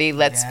 everybody.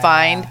 Let's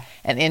find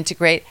and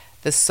integrate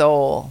the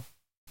soul.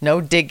 No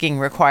digging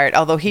required.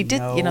 Although he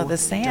did, the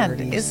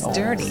sand is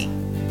dirty.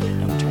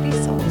 No dirty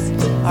souls.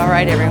 All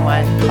right,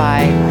 everyone.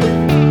 Bye.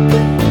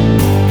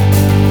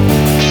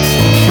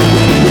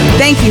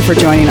 Thank you for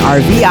joining our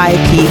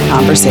VIP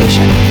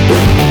conversation.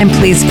 And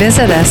please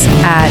visit us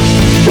at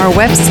our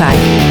website,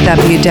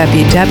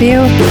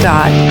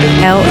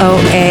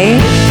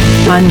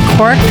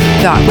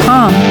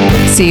 www.loauncork.com.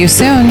 See you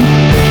soon.